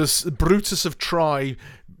 Yeah. the Brutus of Troy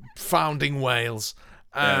founding Wales,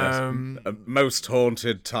 A most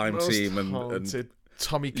haunted time Most team and Haunted,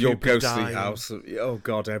 Tommy Cooper your ghostly dying. house. Oh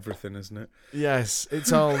God, everything, isn't it? Yes,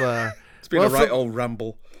 it's all there. It's been Well, a right for- old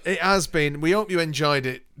ramble. It has been. We hope you enjoyed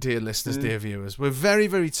it, dear listeners, dear viewers. We're very,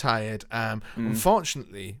 very tired.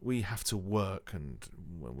 Unfortunately, we have to work, and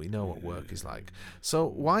well, we know what work is like. So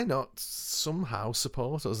why not somehow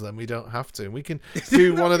support us? Then we don't have to. We can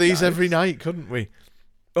do one of these every night, couldn't we?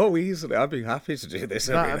 Oh, easily. I'd be happy to do this.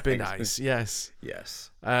 every That'd be night. nice. Yes. Yes.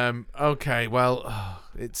 Okay. Well,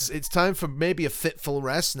 it's time for maybe a fitful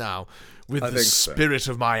rest now, with I the think so. spirit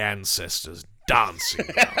of my ancestors dancing.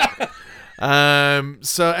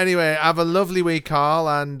 So anyway, have a lovely week, Carl,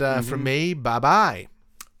 and from me, bye bye.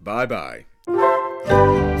 Bye bye.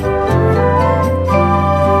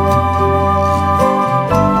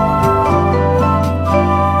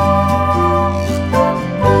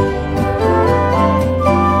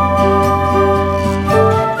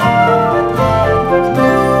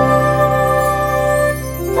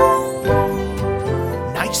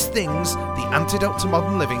 Nice Things, the Antidote to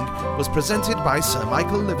Modern Living was presented by Sir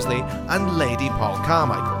Michael Livesley and Lady Paul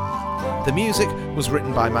Carmichael. The music was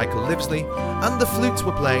written by Michael Livesley, and the flutes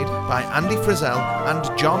were played by Andy Frizzell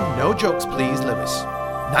and John No Jokes Please Lewis.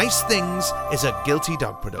 Nice Things is a Guilty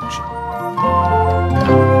Dog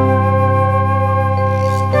production.